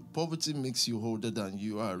 Well, poverty makes you older than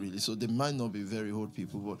you are really. So they might not be very old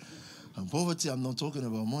people, but poverty, I'm not talking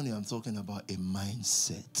about money. I'm talking about a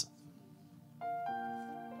mindset.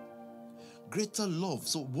 Greater love.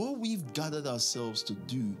 So what we've gathered ourselves to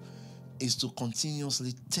do is to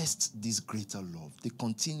continuously test this greater love, the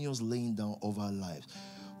continuous laying down of our lives.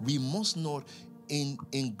 We must not, in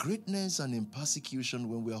greatness and in persecution,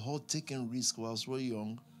 when we are all taking risks whilst we're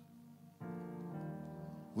young,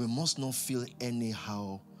 we must not feel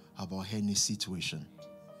anyhow about any situation.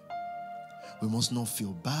 We must not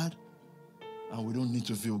feel bad. And we don't need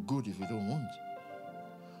to feel good if we don't want.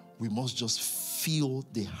 We must just feel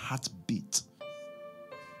the heartbeat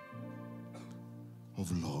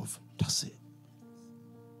of love. That's it.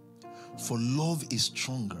 For love is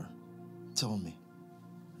stronger. Tell me.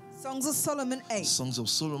 Songs of Solomon 8. Songs of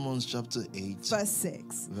Solomon chapter 8. Verse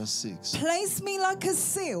 6. Verse 6. Place me like a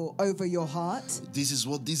seal over your heart. This is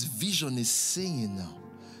what this vision is saying now.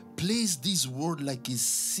 Place this word like a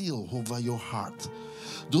seal over your heart.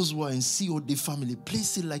 Those who are in COD family,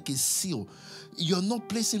 place it like a seal. You're not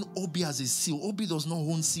placing Obi as a seal. Obi does not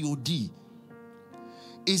own COD.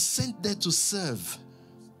 It's sent there to serve.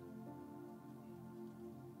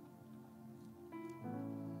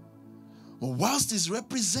 But whilst he's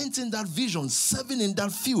representing that vision, serving in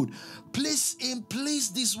that field, place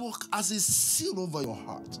this work as a seal over your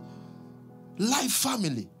heart. Life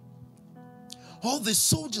family. All the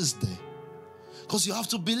soldiers there. Because you have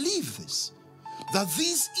to believe this. That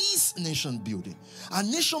this is nation building.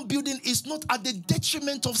 And nation building is not at the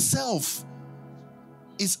detriment of self.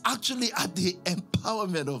 It's actually at the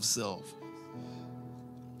empowerment of self.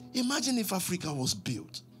 Imagine if Africa was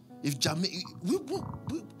built. If Jamaica,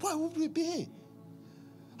 why would we be here?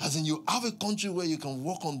 As in, you have a country where you can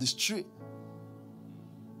walk on the street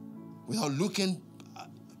without looking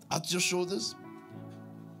at your shoulders.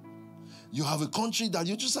 You have a country that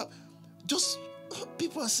you just have.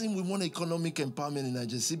 People are saying we want economic empowerment in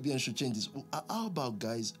Nigeria. CBN should change this. How about,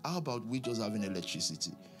 guys? How about we just having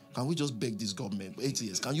electricity? Can we just beg this government 8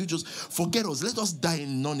 years? Can you just forget us? Let us die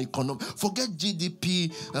in non-economic. Forget GDP,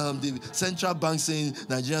 the central bank saying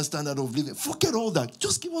Nigerian standard of living. Forget all that.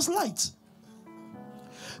 Just give us light.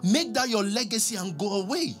 Make that your legacy and go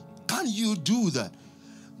away. Can you do that?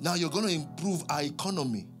 Now you're going to improve our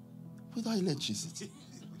economy without electricity.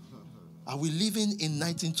 Are we living in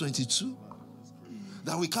 1922?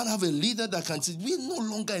 That we can't have a leader that can say, we're no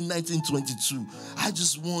longer in 1922. I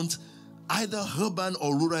just want either urban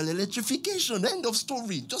or rural electrification. End of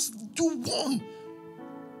story. Just do one.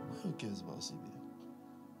 Who cares about CBN?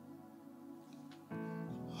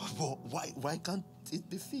 But why can't it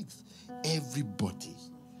be fixed? Everybody,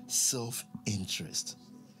 self-interest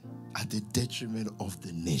at the detriment of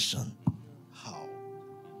the nation. How?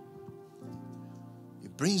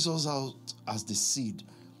 It brings us out as the seed.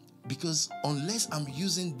 Because unless I'm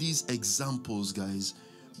using these examples, guys,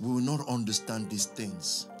 we will not understand these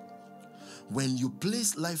things. When you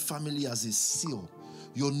place Life Family as a seal,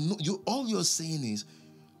 all you're saying is,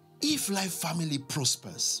 if Life Family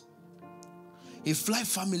prospers, if Life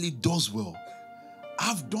Family does well,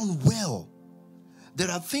 I've done well. There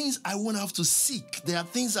are things I won't have to seek. There are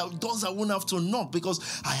doors I won't have to knock because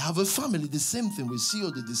I have a family. The same thing with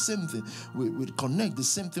COD, the same thing with Connect, the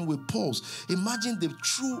same thing with Paul's. Imagine the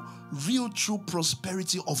true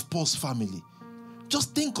prosperity of Paul's family.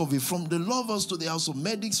 Just think of it, from the Lovers to the House of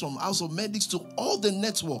Medics, from House of Medics to all the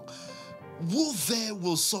network. Who there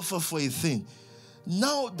will suffer for a thing?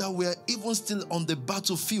 Now that we're even still on the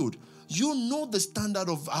battlefield, you know the standard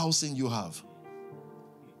of housing you have.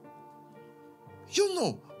 You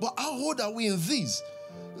know, but how old are we in these?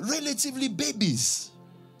 Relatively babies.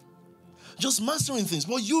 Just mastering things.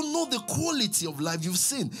 But you know the quality of life you've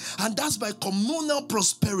seen. And that's by communal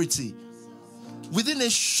prosperity. Within a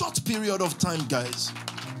short period of time, guys.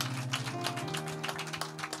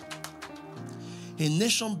 In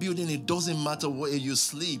nation building, it doesn't matter where you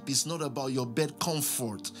sleep. It's not about your bed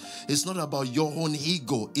comfort. It's not about your own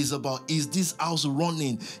ego. It's about, is this house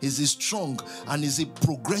running? Is it strong? And is it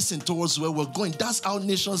progressing towards where we're going? That's how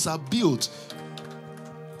nations are built.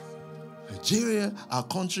 Nigeria, our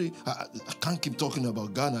country, I can't keep talking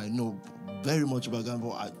about Ghana. I know very much about Ghana,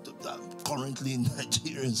 but I'm currently in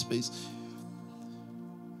Nigerian space.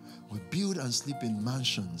 We build and sleep in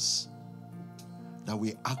mansions that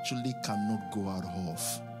we actually cannot go out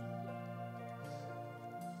of.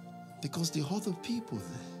 Because the other people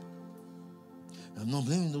there. I'm not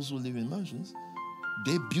blaming those who live in mansions.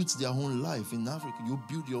 They built their own life. In Africa, you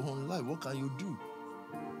build your own life. What can you do?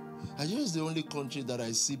 Nigeria is the only country that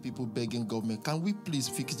I see people begging government, can we please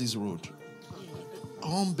fix this road?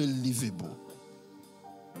 Unbelievable.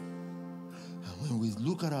 When we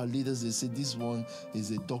look at our leaders, they say this one is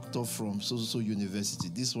a doctor from so university.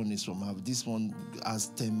 This one is from Harvard. This one has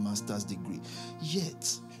 10 master's degree.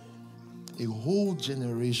 Yet, a whole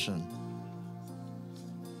generation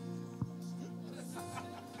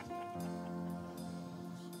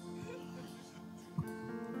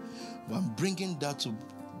I'm bringing that to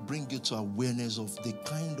bring you to awareness of the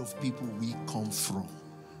kind of people we come from.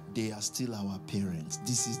 They are still our parents.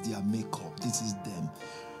 This is their makeup. This is them.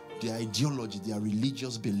 Their ideology, their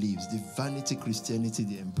religious beliefs, the vanity Christianity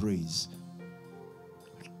they embrace.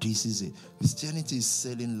 This is it. Christianity is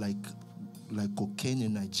selling like cocaine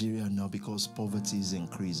in Nigeria now because poverty is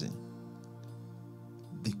increasing.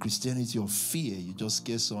 The Christianity of fear, you just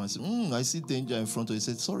scare someone and say, I see danger in front of you. He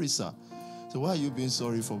said, sorry, sir. So why are you being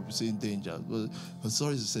sorry for seeing danger? Well,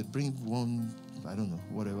 sorry, he said, bring 1 billion,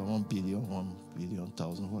 1 billion,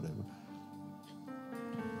 1,000, whatever.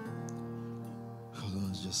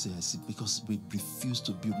 Just say, I see, because we refuse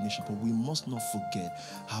to build nation. But we must not forget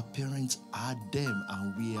our parents are them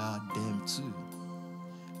and we are them too.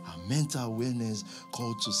 Our mental awareness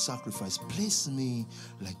called to sacrifice. Place me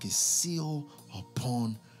like a seal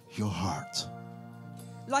upon your heart.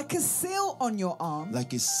 Like a seal on your arm.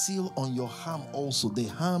 Like a seal on your arm also.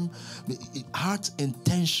 The arm, heart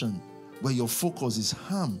intention, where your focus is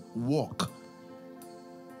arm, walk.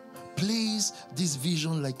 Place this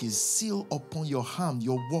vision like a seal upon your arm,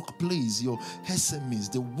 your workplace, your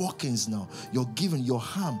SMEs, the workings now. You're given your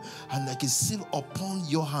arm and like a seal upon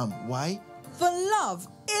your arm. Why? For love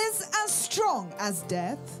is as strong as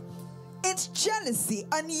death, its jealousy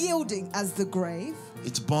unyielding as the grave.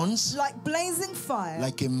 It burns like blazing fire,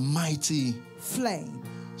 like a mighty flame.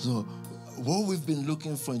 So what we've been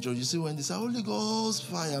looking for in church, you see, when they say Holy Ghost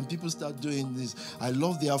fire and people start doing this, I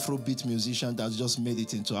love the Afrobeat musician that just made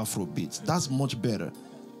it into Afrobeat. That's much better.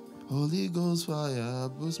 Holy Ghost fire,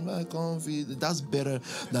 boost my confidence. That's better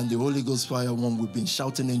than the Holy Ghost fire one we've been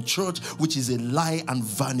shouting in church, which is a lie and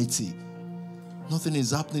vanity. Nothing is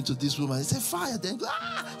happening to this woman. They say fire, then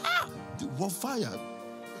what fire?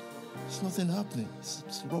 There's nothing happening.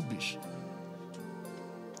 It's rubbish.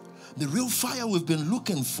 The real fire we've been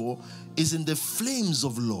looking for is in the flames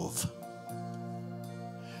of love.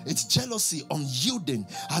 It's jealousy, unyielding,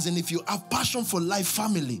 as in if you have passion for life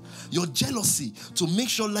family, your jealousy to make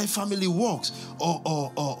sure life family works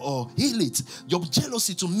or heal it, your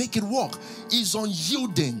jealousy to make it work is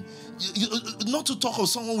unyielding. Not to talk of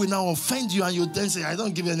someone will now offend you and you then say, I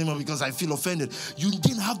don't give you anymore because I feel offended. You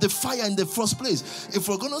didn't have the fire in the first place. If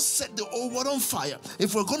we're going to set the whole world on fire,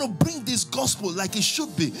 if we're going to bring this gospel like it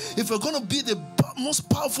should be, if we're going to be the most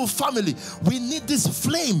powerful family, we need this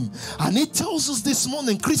flame. And it tells us this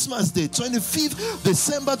morning, Christmas Day, 25th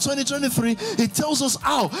December 2023, it tells us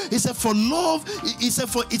how. It said for love, it said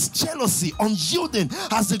for its jealousy, unyielding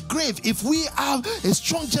as the grave. If we have a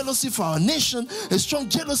strong jealousy for our nation, a strong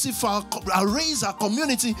jealousy for our race, our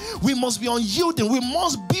community, we must be unyielding. We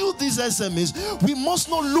must build these SMEs. We must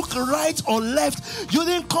not look right or left. You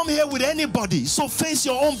didn't come here with anybody, so face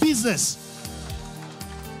your own business.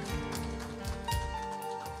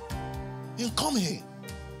 You didn't come here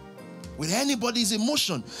with anybody's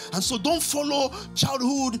emotion, and so don't follow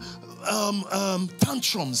childhood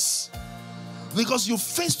tantrums, because you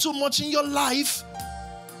face too much in your life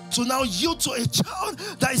to now yield to a child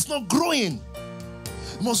that is not growing.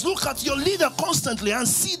 You must look at your leader constantly and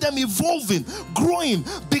see them evolving, growing,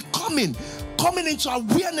 becoming, coming into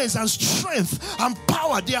awareness and strength and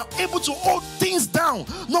power. They are able to hold things down,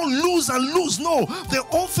 not lose and lose. No, they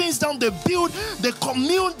hold things down, they build, they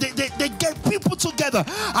commune, they get people together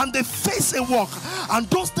and they face a work. And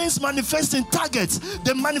those things manifest in targets.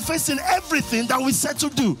 They manifest in everything that we set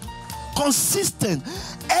to do. Consistent,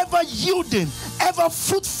 ever yielding, ever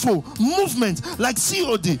fruitful movement like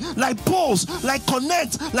COD, like Pulse, like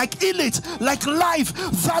Connect, like Elite, like Life.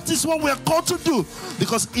 That is what we are called to do.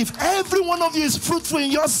 Because if every one of you is fruitful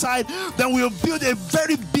in your side, then we will build a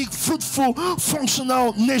very big, fruitful,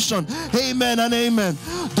 functional nation. Amen and amen.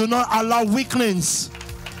 Do not allow weaklings.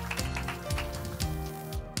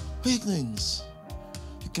 Weaklings.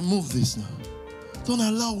 You can move this now. Don't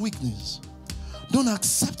allow weakness. Don't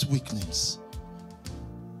accept weakness.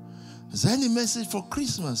 Is there any message for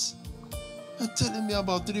Christmas? You're telling me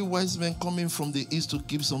about 3 wise men coming from the east to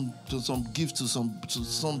give some gifts to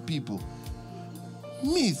some people.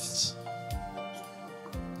 Myths.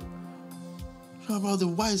 It's not about the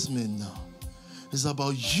wise men now. It's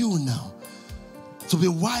about you now. To be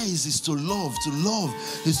wise is to love. To love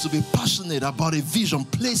is to be passionate about a vision.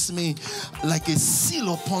 Place me like a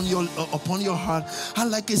seal upon your heart and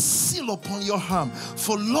like a seal upon your arm.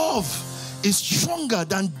 For love is stronger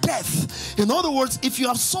than death. In other words, if you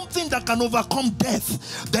have something that can overcome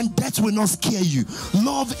death, then death will not scare you.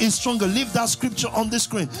 Love is stronger. Leave that scripture on the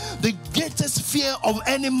screen. The greatest fear of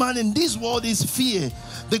any man in this world is fear.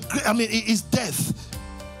 It is death.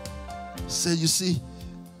 So you see,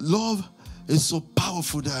 love is so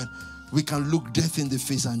powerful that we can look death in the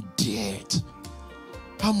face and dare it.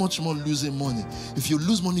 How much more losing money? If you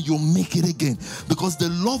lose money, you'll make it again. Because the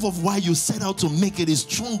love of why you set out to make it is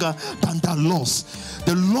stronger than that loss.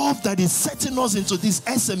 The love that is setting us into these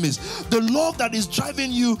SMEs, the love that is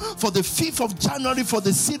driving you for the 5th of January for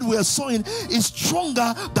the seed we are sowing is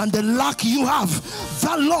stronger than the lack you have.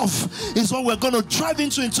 That love is what we're going to drive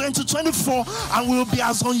into in 2024, and we will be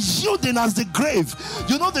as unyielding as the grave.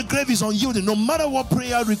 You know the grave is unyielding. No matter what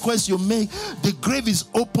prayer request you make, the grave is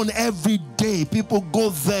open every day. People go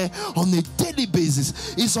there on a daily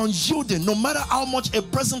basis. It's unyielding. No matter how much a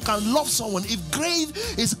person can love someone, if grave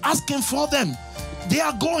is asking for them, they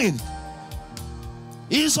are going.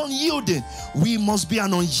 It is unyielding. We must be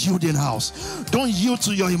an unyielding house. Don't yield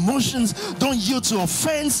to your emotions. Don't yield to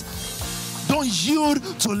offense. Don't yield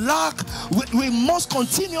to lack. We must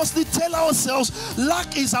continuously tell ourselves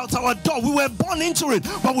lack is at our door. We were born into it,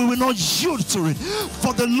 but we will not yield to it.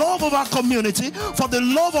 For the love of our community, for the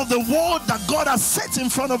love of the world that God has set in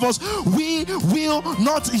front of us, we will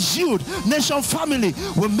not yield. Nation family,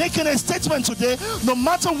 we're making a statement today. No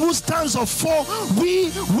matter who stands or fall,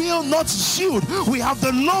 we will not yield. We have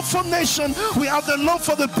the love for nation. We have the love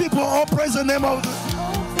for the people. All praise the name of...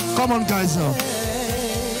 Come on, guys, now.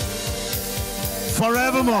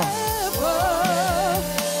 Forevermore.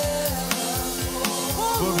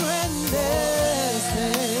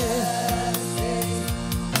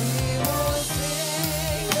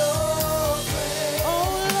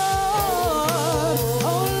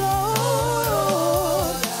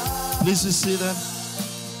 Please you see that?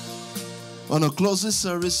 On a closing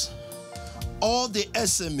service, all the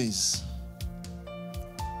SMEs,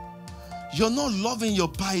 you're not loving your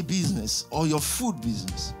pie business or your food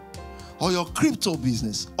business, or your crypto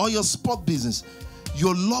business, or your sport business.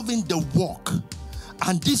 You're loving the work,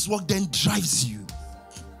 and this work then drives you.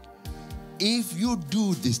 If you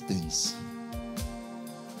do these things,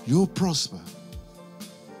 you'll prosper.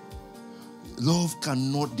 Love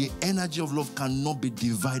cannot, the energy of love cannot be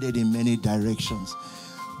divided in many directions.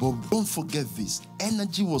 But don't forget this.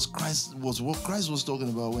 Energy was what Christ was talking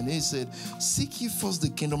about when he said, seek ye first the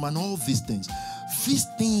kingdom and all these things. These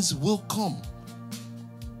things will come.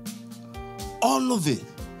 All of it.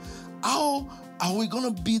 How are we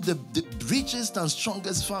going to be the richest and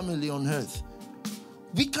strongest family on earth?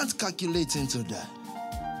 We can't calculate into that.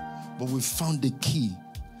 But we found the key,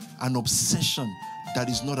 an obsession that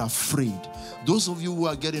is not afraid. Those of you who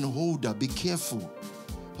are getting older, be careful.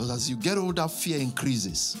 Because as you get older, fear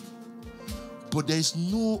increases. But there is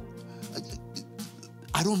no...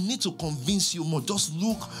 I don't need to convince you more. Just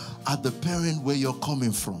look at the parent where you're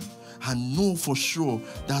coming from and know for sure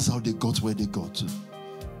that's how they got where they got to.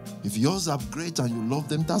 If yours are great and you love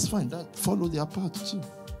them, that's fine. Follow their path too.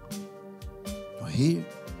 You're here.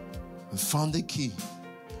 We found the key.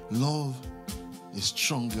 Love is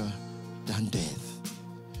stronger than death.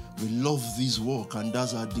 We love this work, and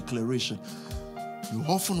that's our declaration. You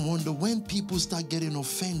often wonder when people start getting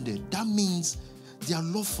offended. That means their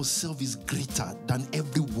love for self is greater than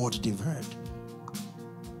every word they've heard.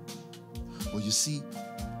 But you see,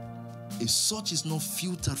 if such is not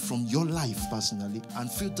filtered from your life personally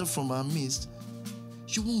and filtered from our midst,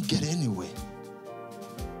 you won't get anywhere.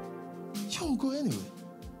 You won't go anywhere.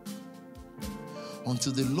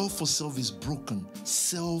 Until the love for self is broken,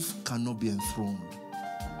 self cannot be enthroned.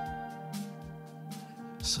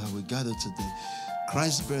 So we gather today.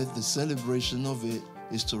 Christ's birth, the celebration of it,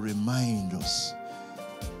 is to remind us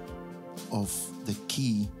of the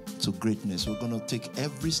key to greatness. We're going to take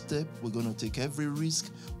every step. We're going to take every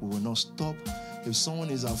risk. We will not stop. If someone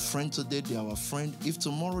is our friend today, they are our friend. If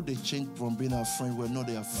tomorrow they change from being our friend, we're not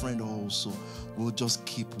their friend also. We'll just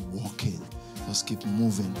keep walking. Just keep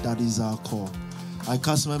moving. That is our call. I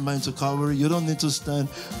cast my mind to Calvary. You don't need to stand.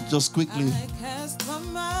 Just quickly. I cast my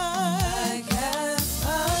mind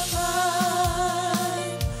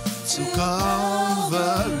to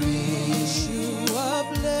Calvary.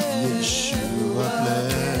 Yeshua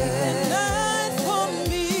bled. Died for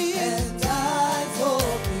me.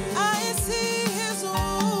 I see his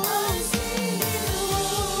wounds.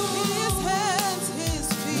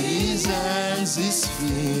 His hands, his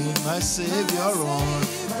feet. My Savior on.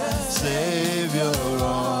 Savior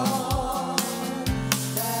on.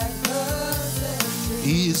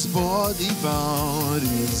 His body bound,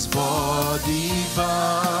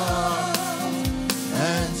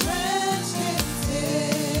 and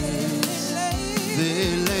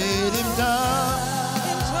they laid him down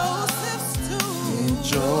in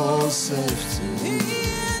Joseph's tomb.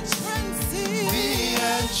 The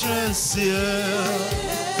entrance sealed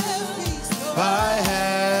by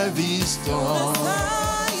heavy storm.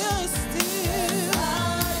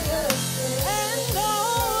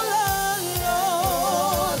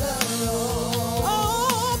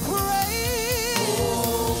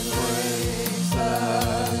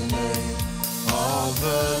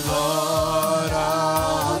 the Lord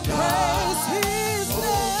our God.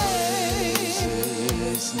 Praise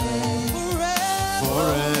His name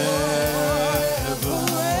forever.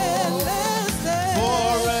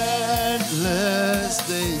 For endless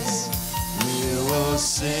days we will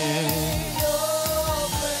sing.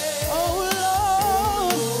 Oh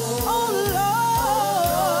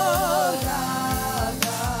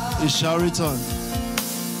Lord, He shall return.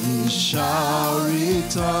 He shall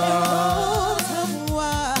return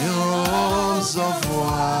in robes of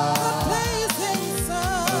white, blazing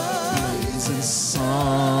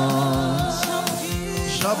sun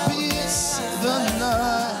shall pierce the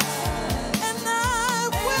night, and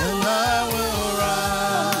I will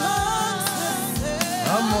rise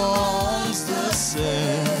amongst the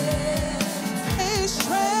saints.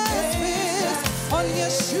 on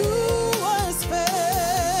Yeshua's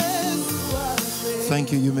face.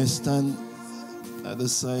 Thank you. You may stand at the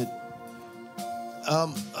side.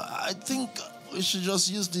 I think we should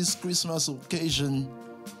just use this Christmas occasion.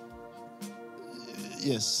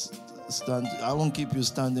 Yes, stand. I won't keep you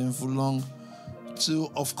standing for long.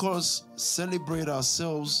 To, of course, celebrate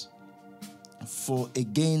ourselves for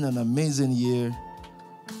again an amazing year.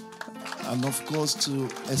 And of course, to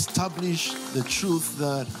establish the truth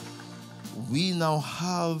that we now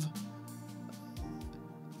have.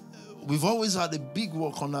 We've always had a big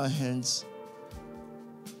work on our hands.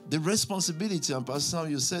 The responsibility, and Pastor Sam,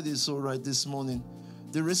 you said it so right this morning,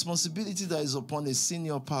 the responsibility that is upon a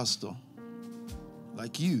senior pastor,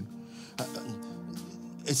 like you,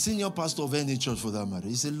 a senior pastor of any church for that matter,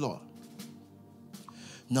 is a lot.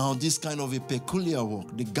 Now, this kind of a peculiar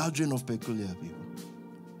work, the gathering of peculiar people,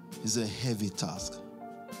 is a heavy task.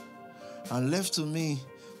 And left to me,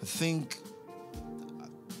 I think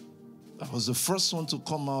I was the first one to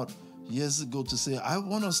come out years ago to say, I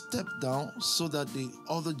want to step down so that the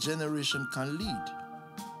other generation can lead.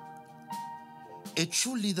 A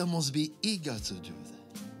true leader must be eager to do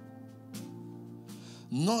that.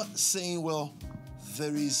 Not saying, well,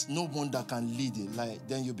 there is no one that can lead it, like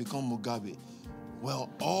then you become Mugabe. Well,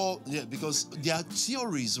 because their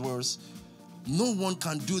theories was, no one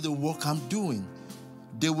can do the work I'm doing.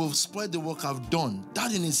 They will spoil the work I've done.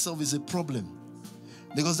 That in itself is a problem.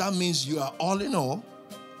 Because that means you are all in all,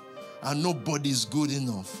 and nobody's good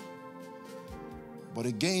enough. But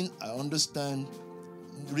again, I understand,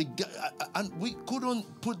 and we couldn't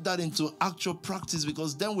put that into actual practice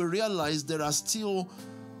because then we realized there are still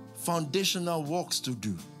foundational works to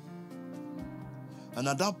do. And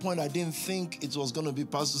at that point, I didn't think it was going to be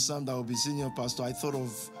Pastor Sam that would be senior pastor. I thought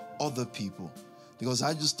of other people because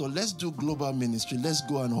I just thought, let's do global ministry. Let's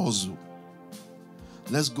go and hustle.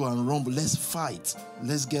 Let's go and rumble. Let's fight.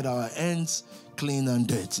 Let's get our hands clean and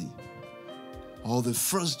dirty. Or the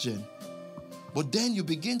first gen. But then you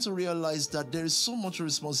begin to realize that there is so much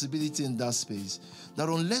responsibility in that space that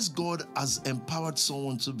unless God has empowered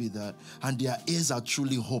someone to be that and their ears are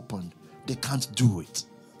truly opened, they can't do it.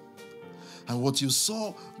 And what you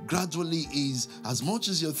saw gradually is, as much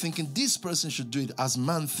as you're thinking this person should do it, as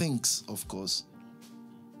man thinks, of course,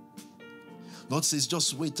 God says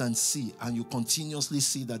just wait and see, and you continuously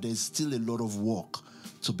see that there's still a lot of work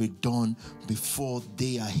to be done before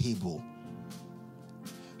they are able.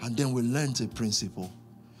 And then we learned a principle.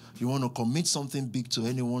 You want to commit something big to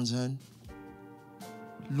anyone's hand?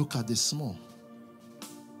 Look at the small.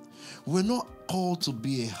 We're not called to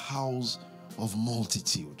be a house of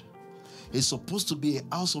multitude. It's supposed to be a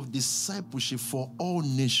house of discipleship for all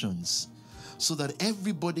nations so that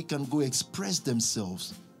everybody can go express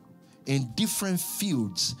themselves in different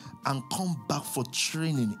fields and come back for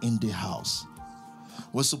training in the house.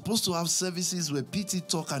 We're supposed to have services where PT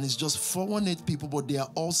talk and it's just 418 people, but they are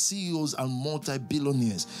all CEOs and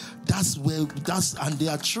multi-billionaires. And they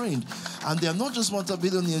are trained. And they are not just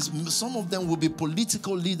multi-billionaires. Some of them will be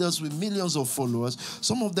political leaders with millions of followers.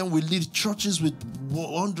 Some of them will lead churches with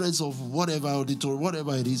hundreds of whatever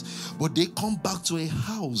it is. But they come back to a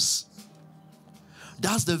house.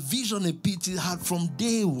 That's the vision a PT had from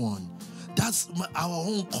day one. That's our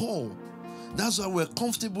own call. That's why we're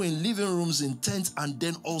comfortable in living rooms, in tents, and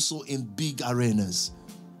then also in big arenas.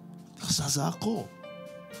 Because that's our call.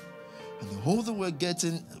 And the older we're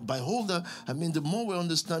getting, the more we're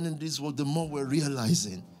understanding this world, the more we're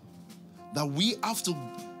realizing that we have to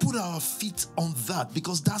put our feet on that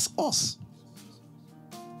because that's us.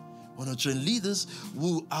 When I train leaders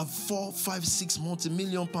who have 4, 5, 6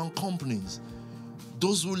 multi-million-pound companies,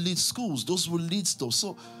 those who lead schools, those who lead stuff.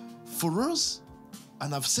 So for us,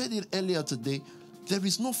 and I've said it earlier today, there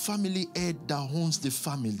is no family head that owns the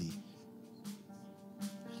family.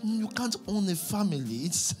 You can't own a family.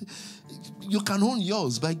 You can own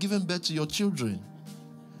yours by giving birth to your children.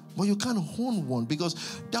 But you can't own one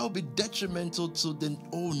because that will be detrimental to the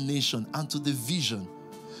whole nation and to the vision.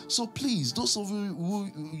 So please, those of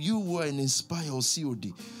you who are in Inspire or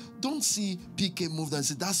COD, don't see PK move and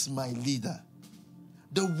say, that's my leader.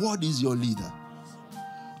 The word is your leader.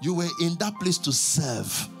 You were in that place to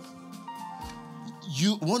serve.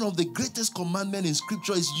 One of the greatest commandments in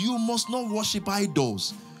scripture is you must not worship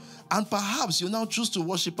idols. And perhaps you now choose to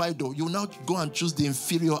worship idol. You now go and choose the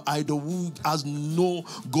inferior idol who has no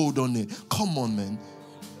gold on it. Come on, man.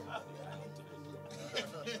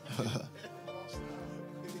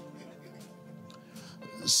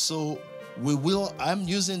 So I'm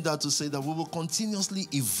using that to say that we will continuously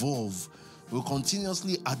evolve. We'll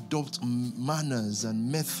continuously adopt manners and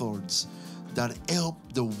methods that help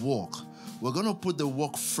the work. We're going to put the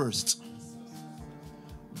work first.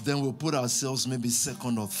 Then we'll put ourselves maybe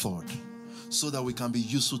second or third so that we can be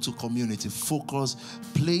useful to community. Focus,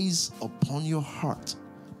 place upon your heart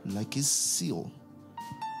like a seal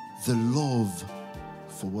the love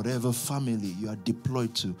for whatever family you are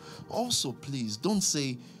deployed to. Also, please don't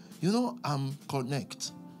say, I'm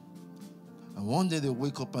connect. And one day they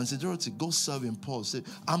wake up and say, Dorothy, go serve in Paul. Say,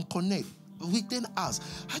 I'm connect. We then ask,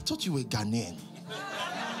 I thought you were Ghanaian.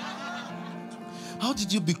 How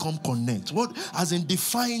did you become connect? What, as in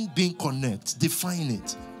define being connect? Define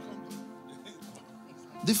it.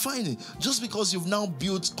 Define it. Just because you've now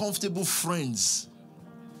built comfortable friends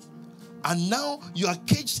and now you are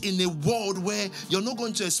caged in a world where you're not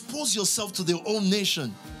going to expose yourself to the whole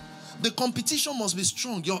nation. The competition must be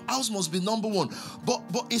strong. Your house must be number one. But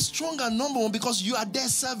it's strong and number one because you are there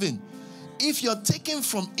serving. If you're taken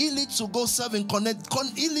from elite to go serving connect,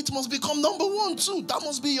 elite must become number one too. That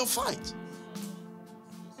must be your fight.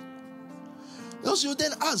 Else you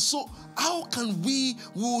then ask, so how can we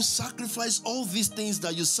who sacrifice all these things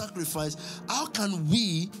that you sacrifice, how can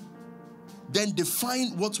we then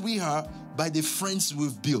define what we are by the friends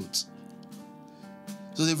we've built?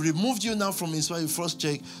 So they've removed you now from Inspire. You first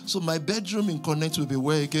check. So my bedroom in Connect will be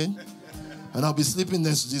where again? And I'll be sleeping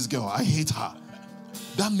next to this girl. I hate her.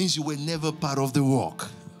 That means you were never part of the work.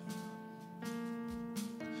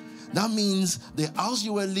 That means the house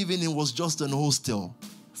you were living in was just an hostel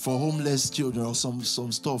for homeless children or some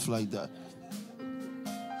stuff like that.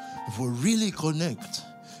 If we really connect,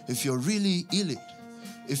 if you're really elite,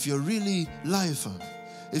 if you're really life,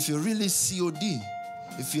 if you're really COD,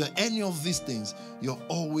 if you're any of these things, you're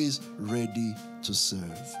always ready to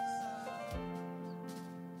serve.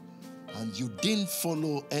 And you didn't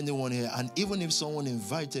follow anyone here. And even if someone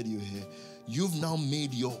invited you here, you've now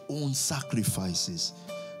made your own sacrifices.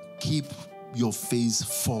 Keep your face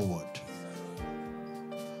forward.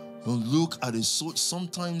 Don't look at it.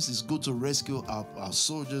 Sometimes it's good to rescue our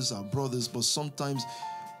soldiers, our brothers, but sometimes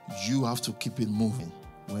you have to keep it moving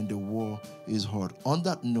when the war is hard. On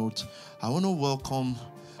that note, I want to welcome,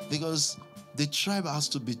 because the tribe has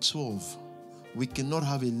to be 12. We cannot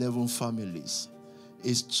have 11 families.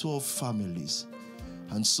 It's 12 families.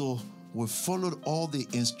 And so we followed all the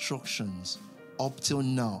instructions up till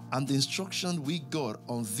now. And the instruction we got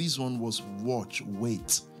on this one was watch,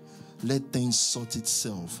 wait. Let things sort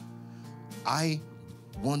itself. I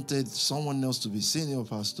wanted someone else to be senior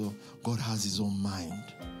pastor. God has his own mind.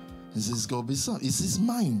 Is this God be some? It's his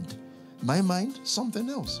mind. My mind, something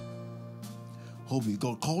else. Hope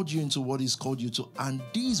God called you into what he's called you to. And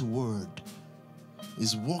this word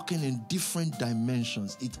is walking in different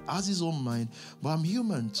dimensions. It has his own mind, but I'm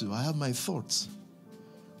human too. I have my thoughts.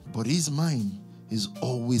 But his mind is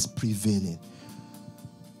always prevailing.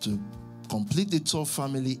 To complete the 12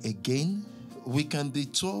 family again, we can be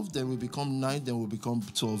 12, then we become 9, then we become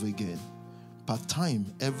 12 again. Per time,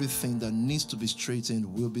 everything that needs to be straightened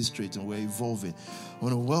will be straightened. We're evolving. I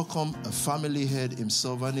want to welcome a family head,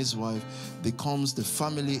 himself and his wife, becomes the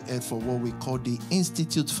family head for what we call the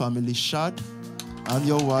Institute family. Shad and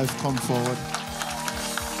your wife, come forward.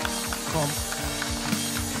 Come.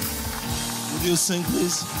 Would you sing,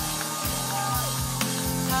 please?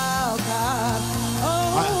 Our God,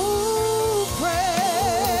 oh, praise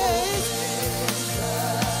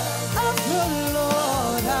of the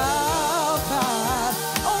Lord our God,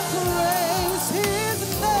 oh, praise his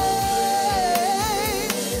name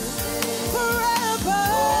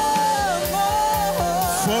forevermore.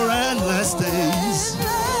 For endless days.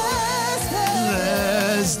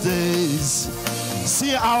 Endless days.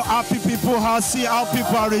 See how happy people are. See how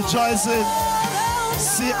people are rejoicing.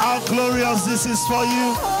 See how glorious this is for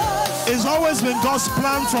you. It's always been God's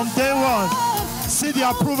plan from day one. See the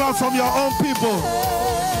approval from your own people.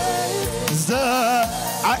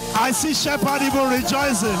 I see Shepherd even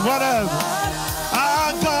rejoicing. Whatever.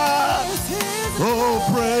 Our God, oh,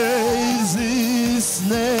 praise his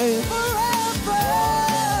name.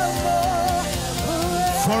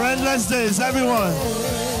 For endless days, everyone.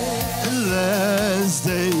 Endless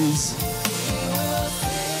days.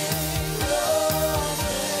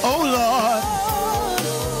 Oh Lord.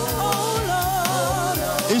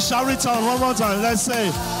 He shall return. One more time. Let's say,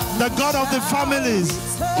 the God of the families,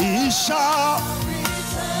 He shall,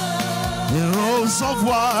 in robes of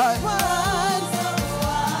white,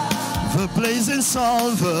 the blazing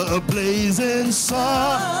sun,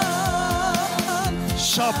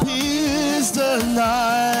 shall pierce the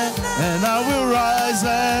night, and I will rise,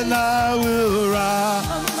 and I will rise.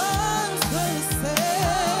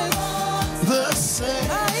 The same,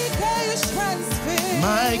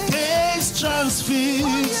 my gaze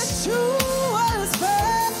transfixed.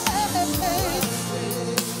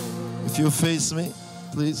 If you face me,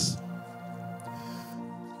 please.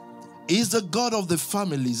 He's the God of the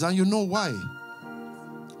families, and you know why.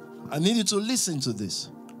 I need you to listen to this.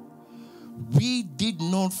 We did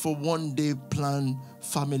not for one day plan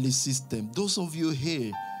family system. Those of you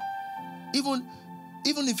here, even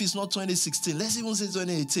if it's not 2016, let's even say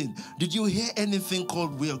 2018, did you hear anything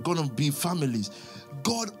called we are going to be families?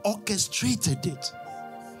 God orchestrated it.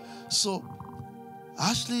 So,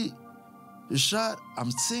 Ashley, Richard,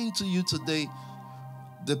 I'm saying to you today,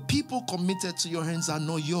 the people committed to your hands are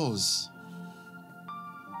not yours.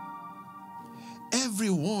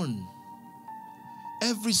 Everyone,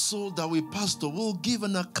 every soul that we pastor will give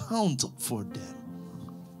an account for them.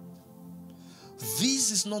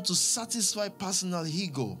 This is not to satisfy personal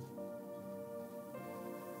ego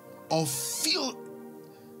or feel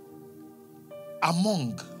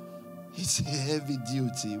among. It's a heavy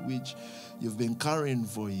duty which you've been carrying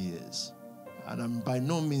for years. And I'm by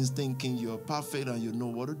no means thinking you're perfect and you know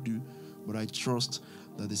what to do, but I trust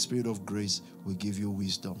that the Spirit of grace will give you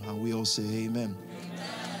wisdom. And we all say amen.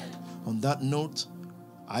 Amen. On that note,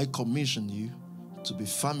 I commission you to be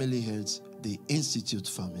family heads, the Institute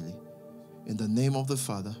family. In the name of the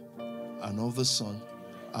Father, and of the Son,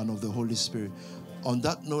 and of the Holy Spirit. On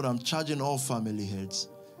that note, I'm charging all family heads,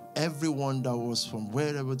 everyone that was from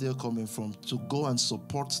wherever they're coming from, to go and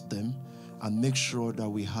support them and make sure that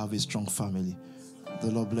we have a strong family. The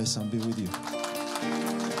Lord bless and be with you. The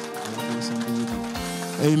Lord bless and be with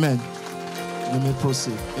you. Amen. Let me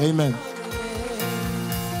proceed. Amen.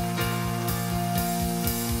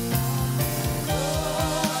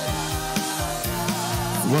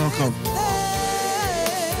 Welcome.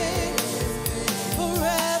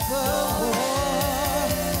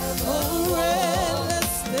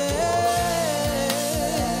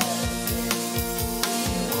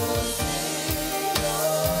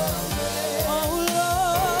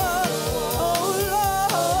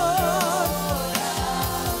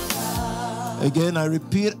 Again, I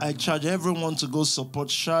repeat, I charge everyone to go support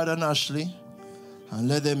Shad and Ashley and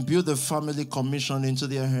let them build the family commission into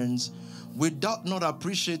their hands without not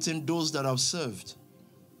appreciating those that have served.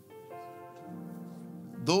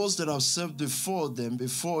 Those that have served before them,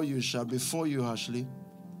 before you, Shad, before you, Ashley.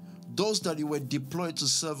 Those that you were deployed to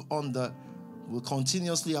serve under will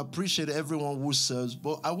continuously appreciate everyone who serves.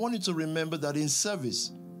 But I want you to remember that in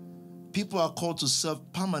service, people are called to serve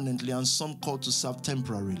permanently and some called to serve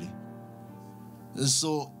temporarily. And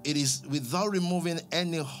so it is without removing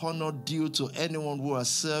any honor due to anyone who has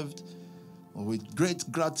served, or with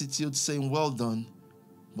great gratitude saying, well done,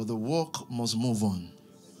 but the work must move on.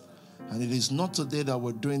 And it is not today that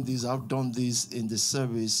we're doing this. I've done this in the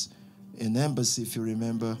service in Embassy, if you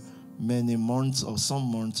remember, many months or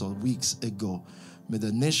some months or weeks ago. May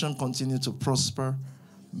the nation continue to prosper.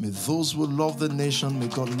 May those who love the nation, may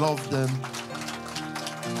God love them.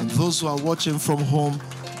 And those who are watching from home,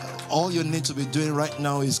 all you need to be doing right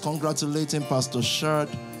now is congratulating Pastor Shard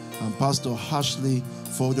and Pastor Ashley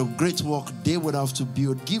for the great work they would have to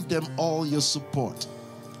build. Give them all your support.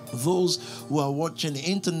 Those who are watching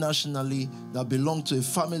internationally that belong to a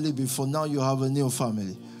family before, now you have a new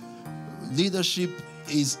family. Leadership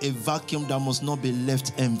is a vacuum that must not be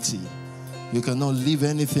left empty. You cannot leave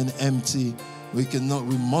anything empty. We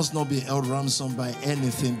must not be held ransom by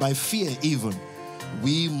anything, by fear even.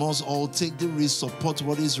 We must all take the risk, support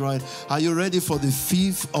what is right. Are you ready for the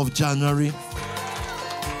 5th of January?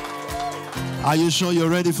 Are you sure you're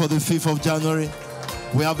ready for the 5th of January?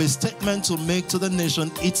 We have a statement to make to the nation.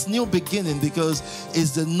 It's new beginning because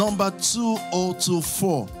it's the number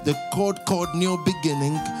 2024, the code called new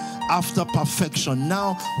beginning after perfection.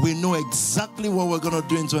 Now we know exactly what we're going to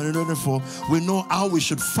do in 2024. We know how we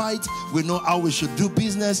should fight. We know how we should do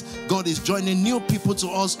business. God is joining new people to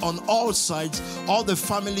us on all sides. All the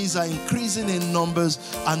families are increasing in numbers,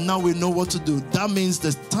 and now we know what to do. That means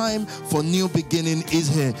the time for new beginning is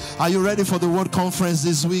here. Are you ready for the Word Conference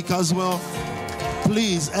this week as well?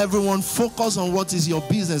 Please, everyone, focus on what is your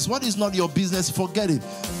business. What is not your business, forget it.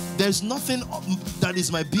 There's nothing that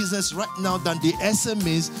is my business right now than the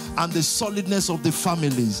SMEs and the solidness of the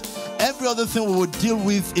families. Every other thing we will deal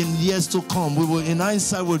with in years to come. We will, in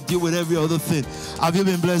hindsight, will deal with every other thing. Have you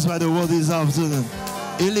been blessed by the word this afternoon?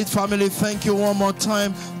 Elite family, thank you one more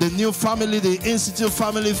time. The new family, the Institute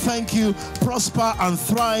family, thank you. Prosper and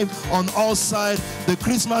thrive on all sides. The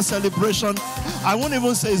Christmas celebration, I won't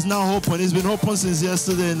even say it's now open. It's been open since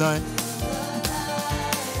yesterday night.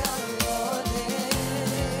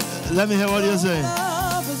 Let me hear what you're saying.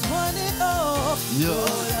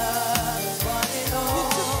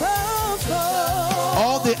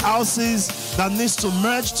 All the houses that needs to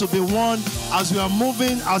merge to be one as we are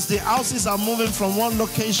moving, as the houses are moving from one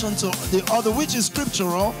location to the other, which is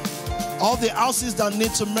scriptural. All the houses that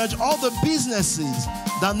need to merge, all the businesses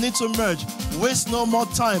that need to merge. Waste no more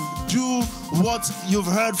time. Do what you've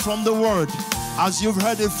heard from the word, as you've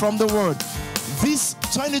heard it from the word. This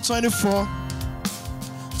 2024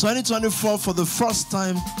 for the first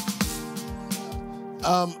time,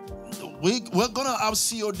 we're gonna have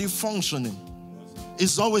COD functioning.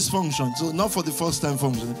 It's always functioned, so not for the first time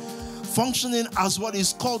functioning. Functioning as what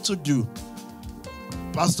it's called to do.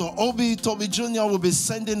 Pastor Obi Toby Jr. will be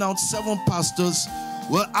sending out 7 pastors.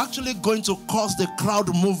 We're actually going to cause the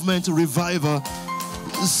crowd movement revival.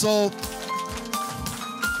 So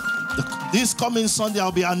this coming Sunday,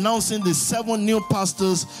 I'll be announcing the 7 new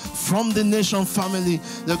pastors from the Nation family.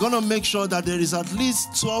 They're going to make sure that there is at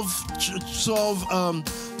least 12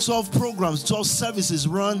 programs, 12 services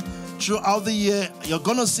run throughout the year. You're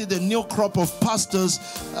going to see the new crop of pastors.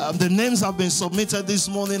 The names have been submitted this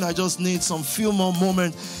morning. I just need some few more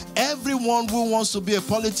moments. Everyone who wants to be a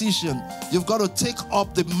politician, you've got to take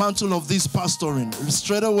up the mantle of this pastoring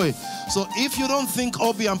straight away. So if you don't think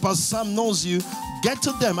Obi and Pastor Sam knows you, get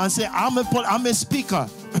to them and say, I'm a speaker.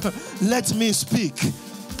 Let me speak.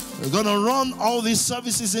 We're going to run all these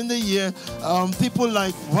services in the year. People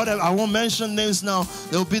like, whatever, I won't mention names now.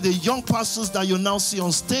 There will be the young pastors that you now see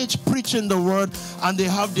on stage preaching the word, and they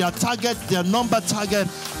have their target, their number target,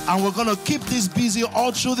 and we're going to keep this busy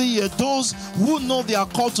all through the year. Those who know they are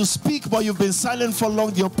called to speak, but you've been silent for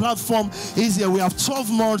long, your platform is here. We have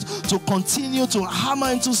 12 months to continue to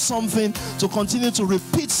hammer into something, to continue to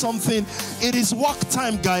repeat something. It is work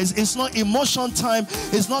time, guys. It's not emotion time.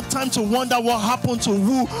 It's not time to wonder what happened to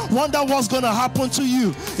who. Wonder what's going to happen to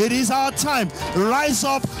you. It is our time. Rise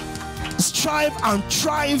up, strive and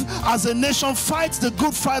thrive as a nation. Fight the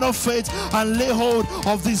good fight of faith and lay hold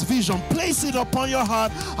of this vision. Place it upon your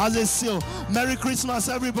heart as a seal. Merry Christmas,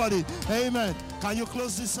 everybody. Amen. Can you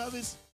close this service?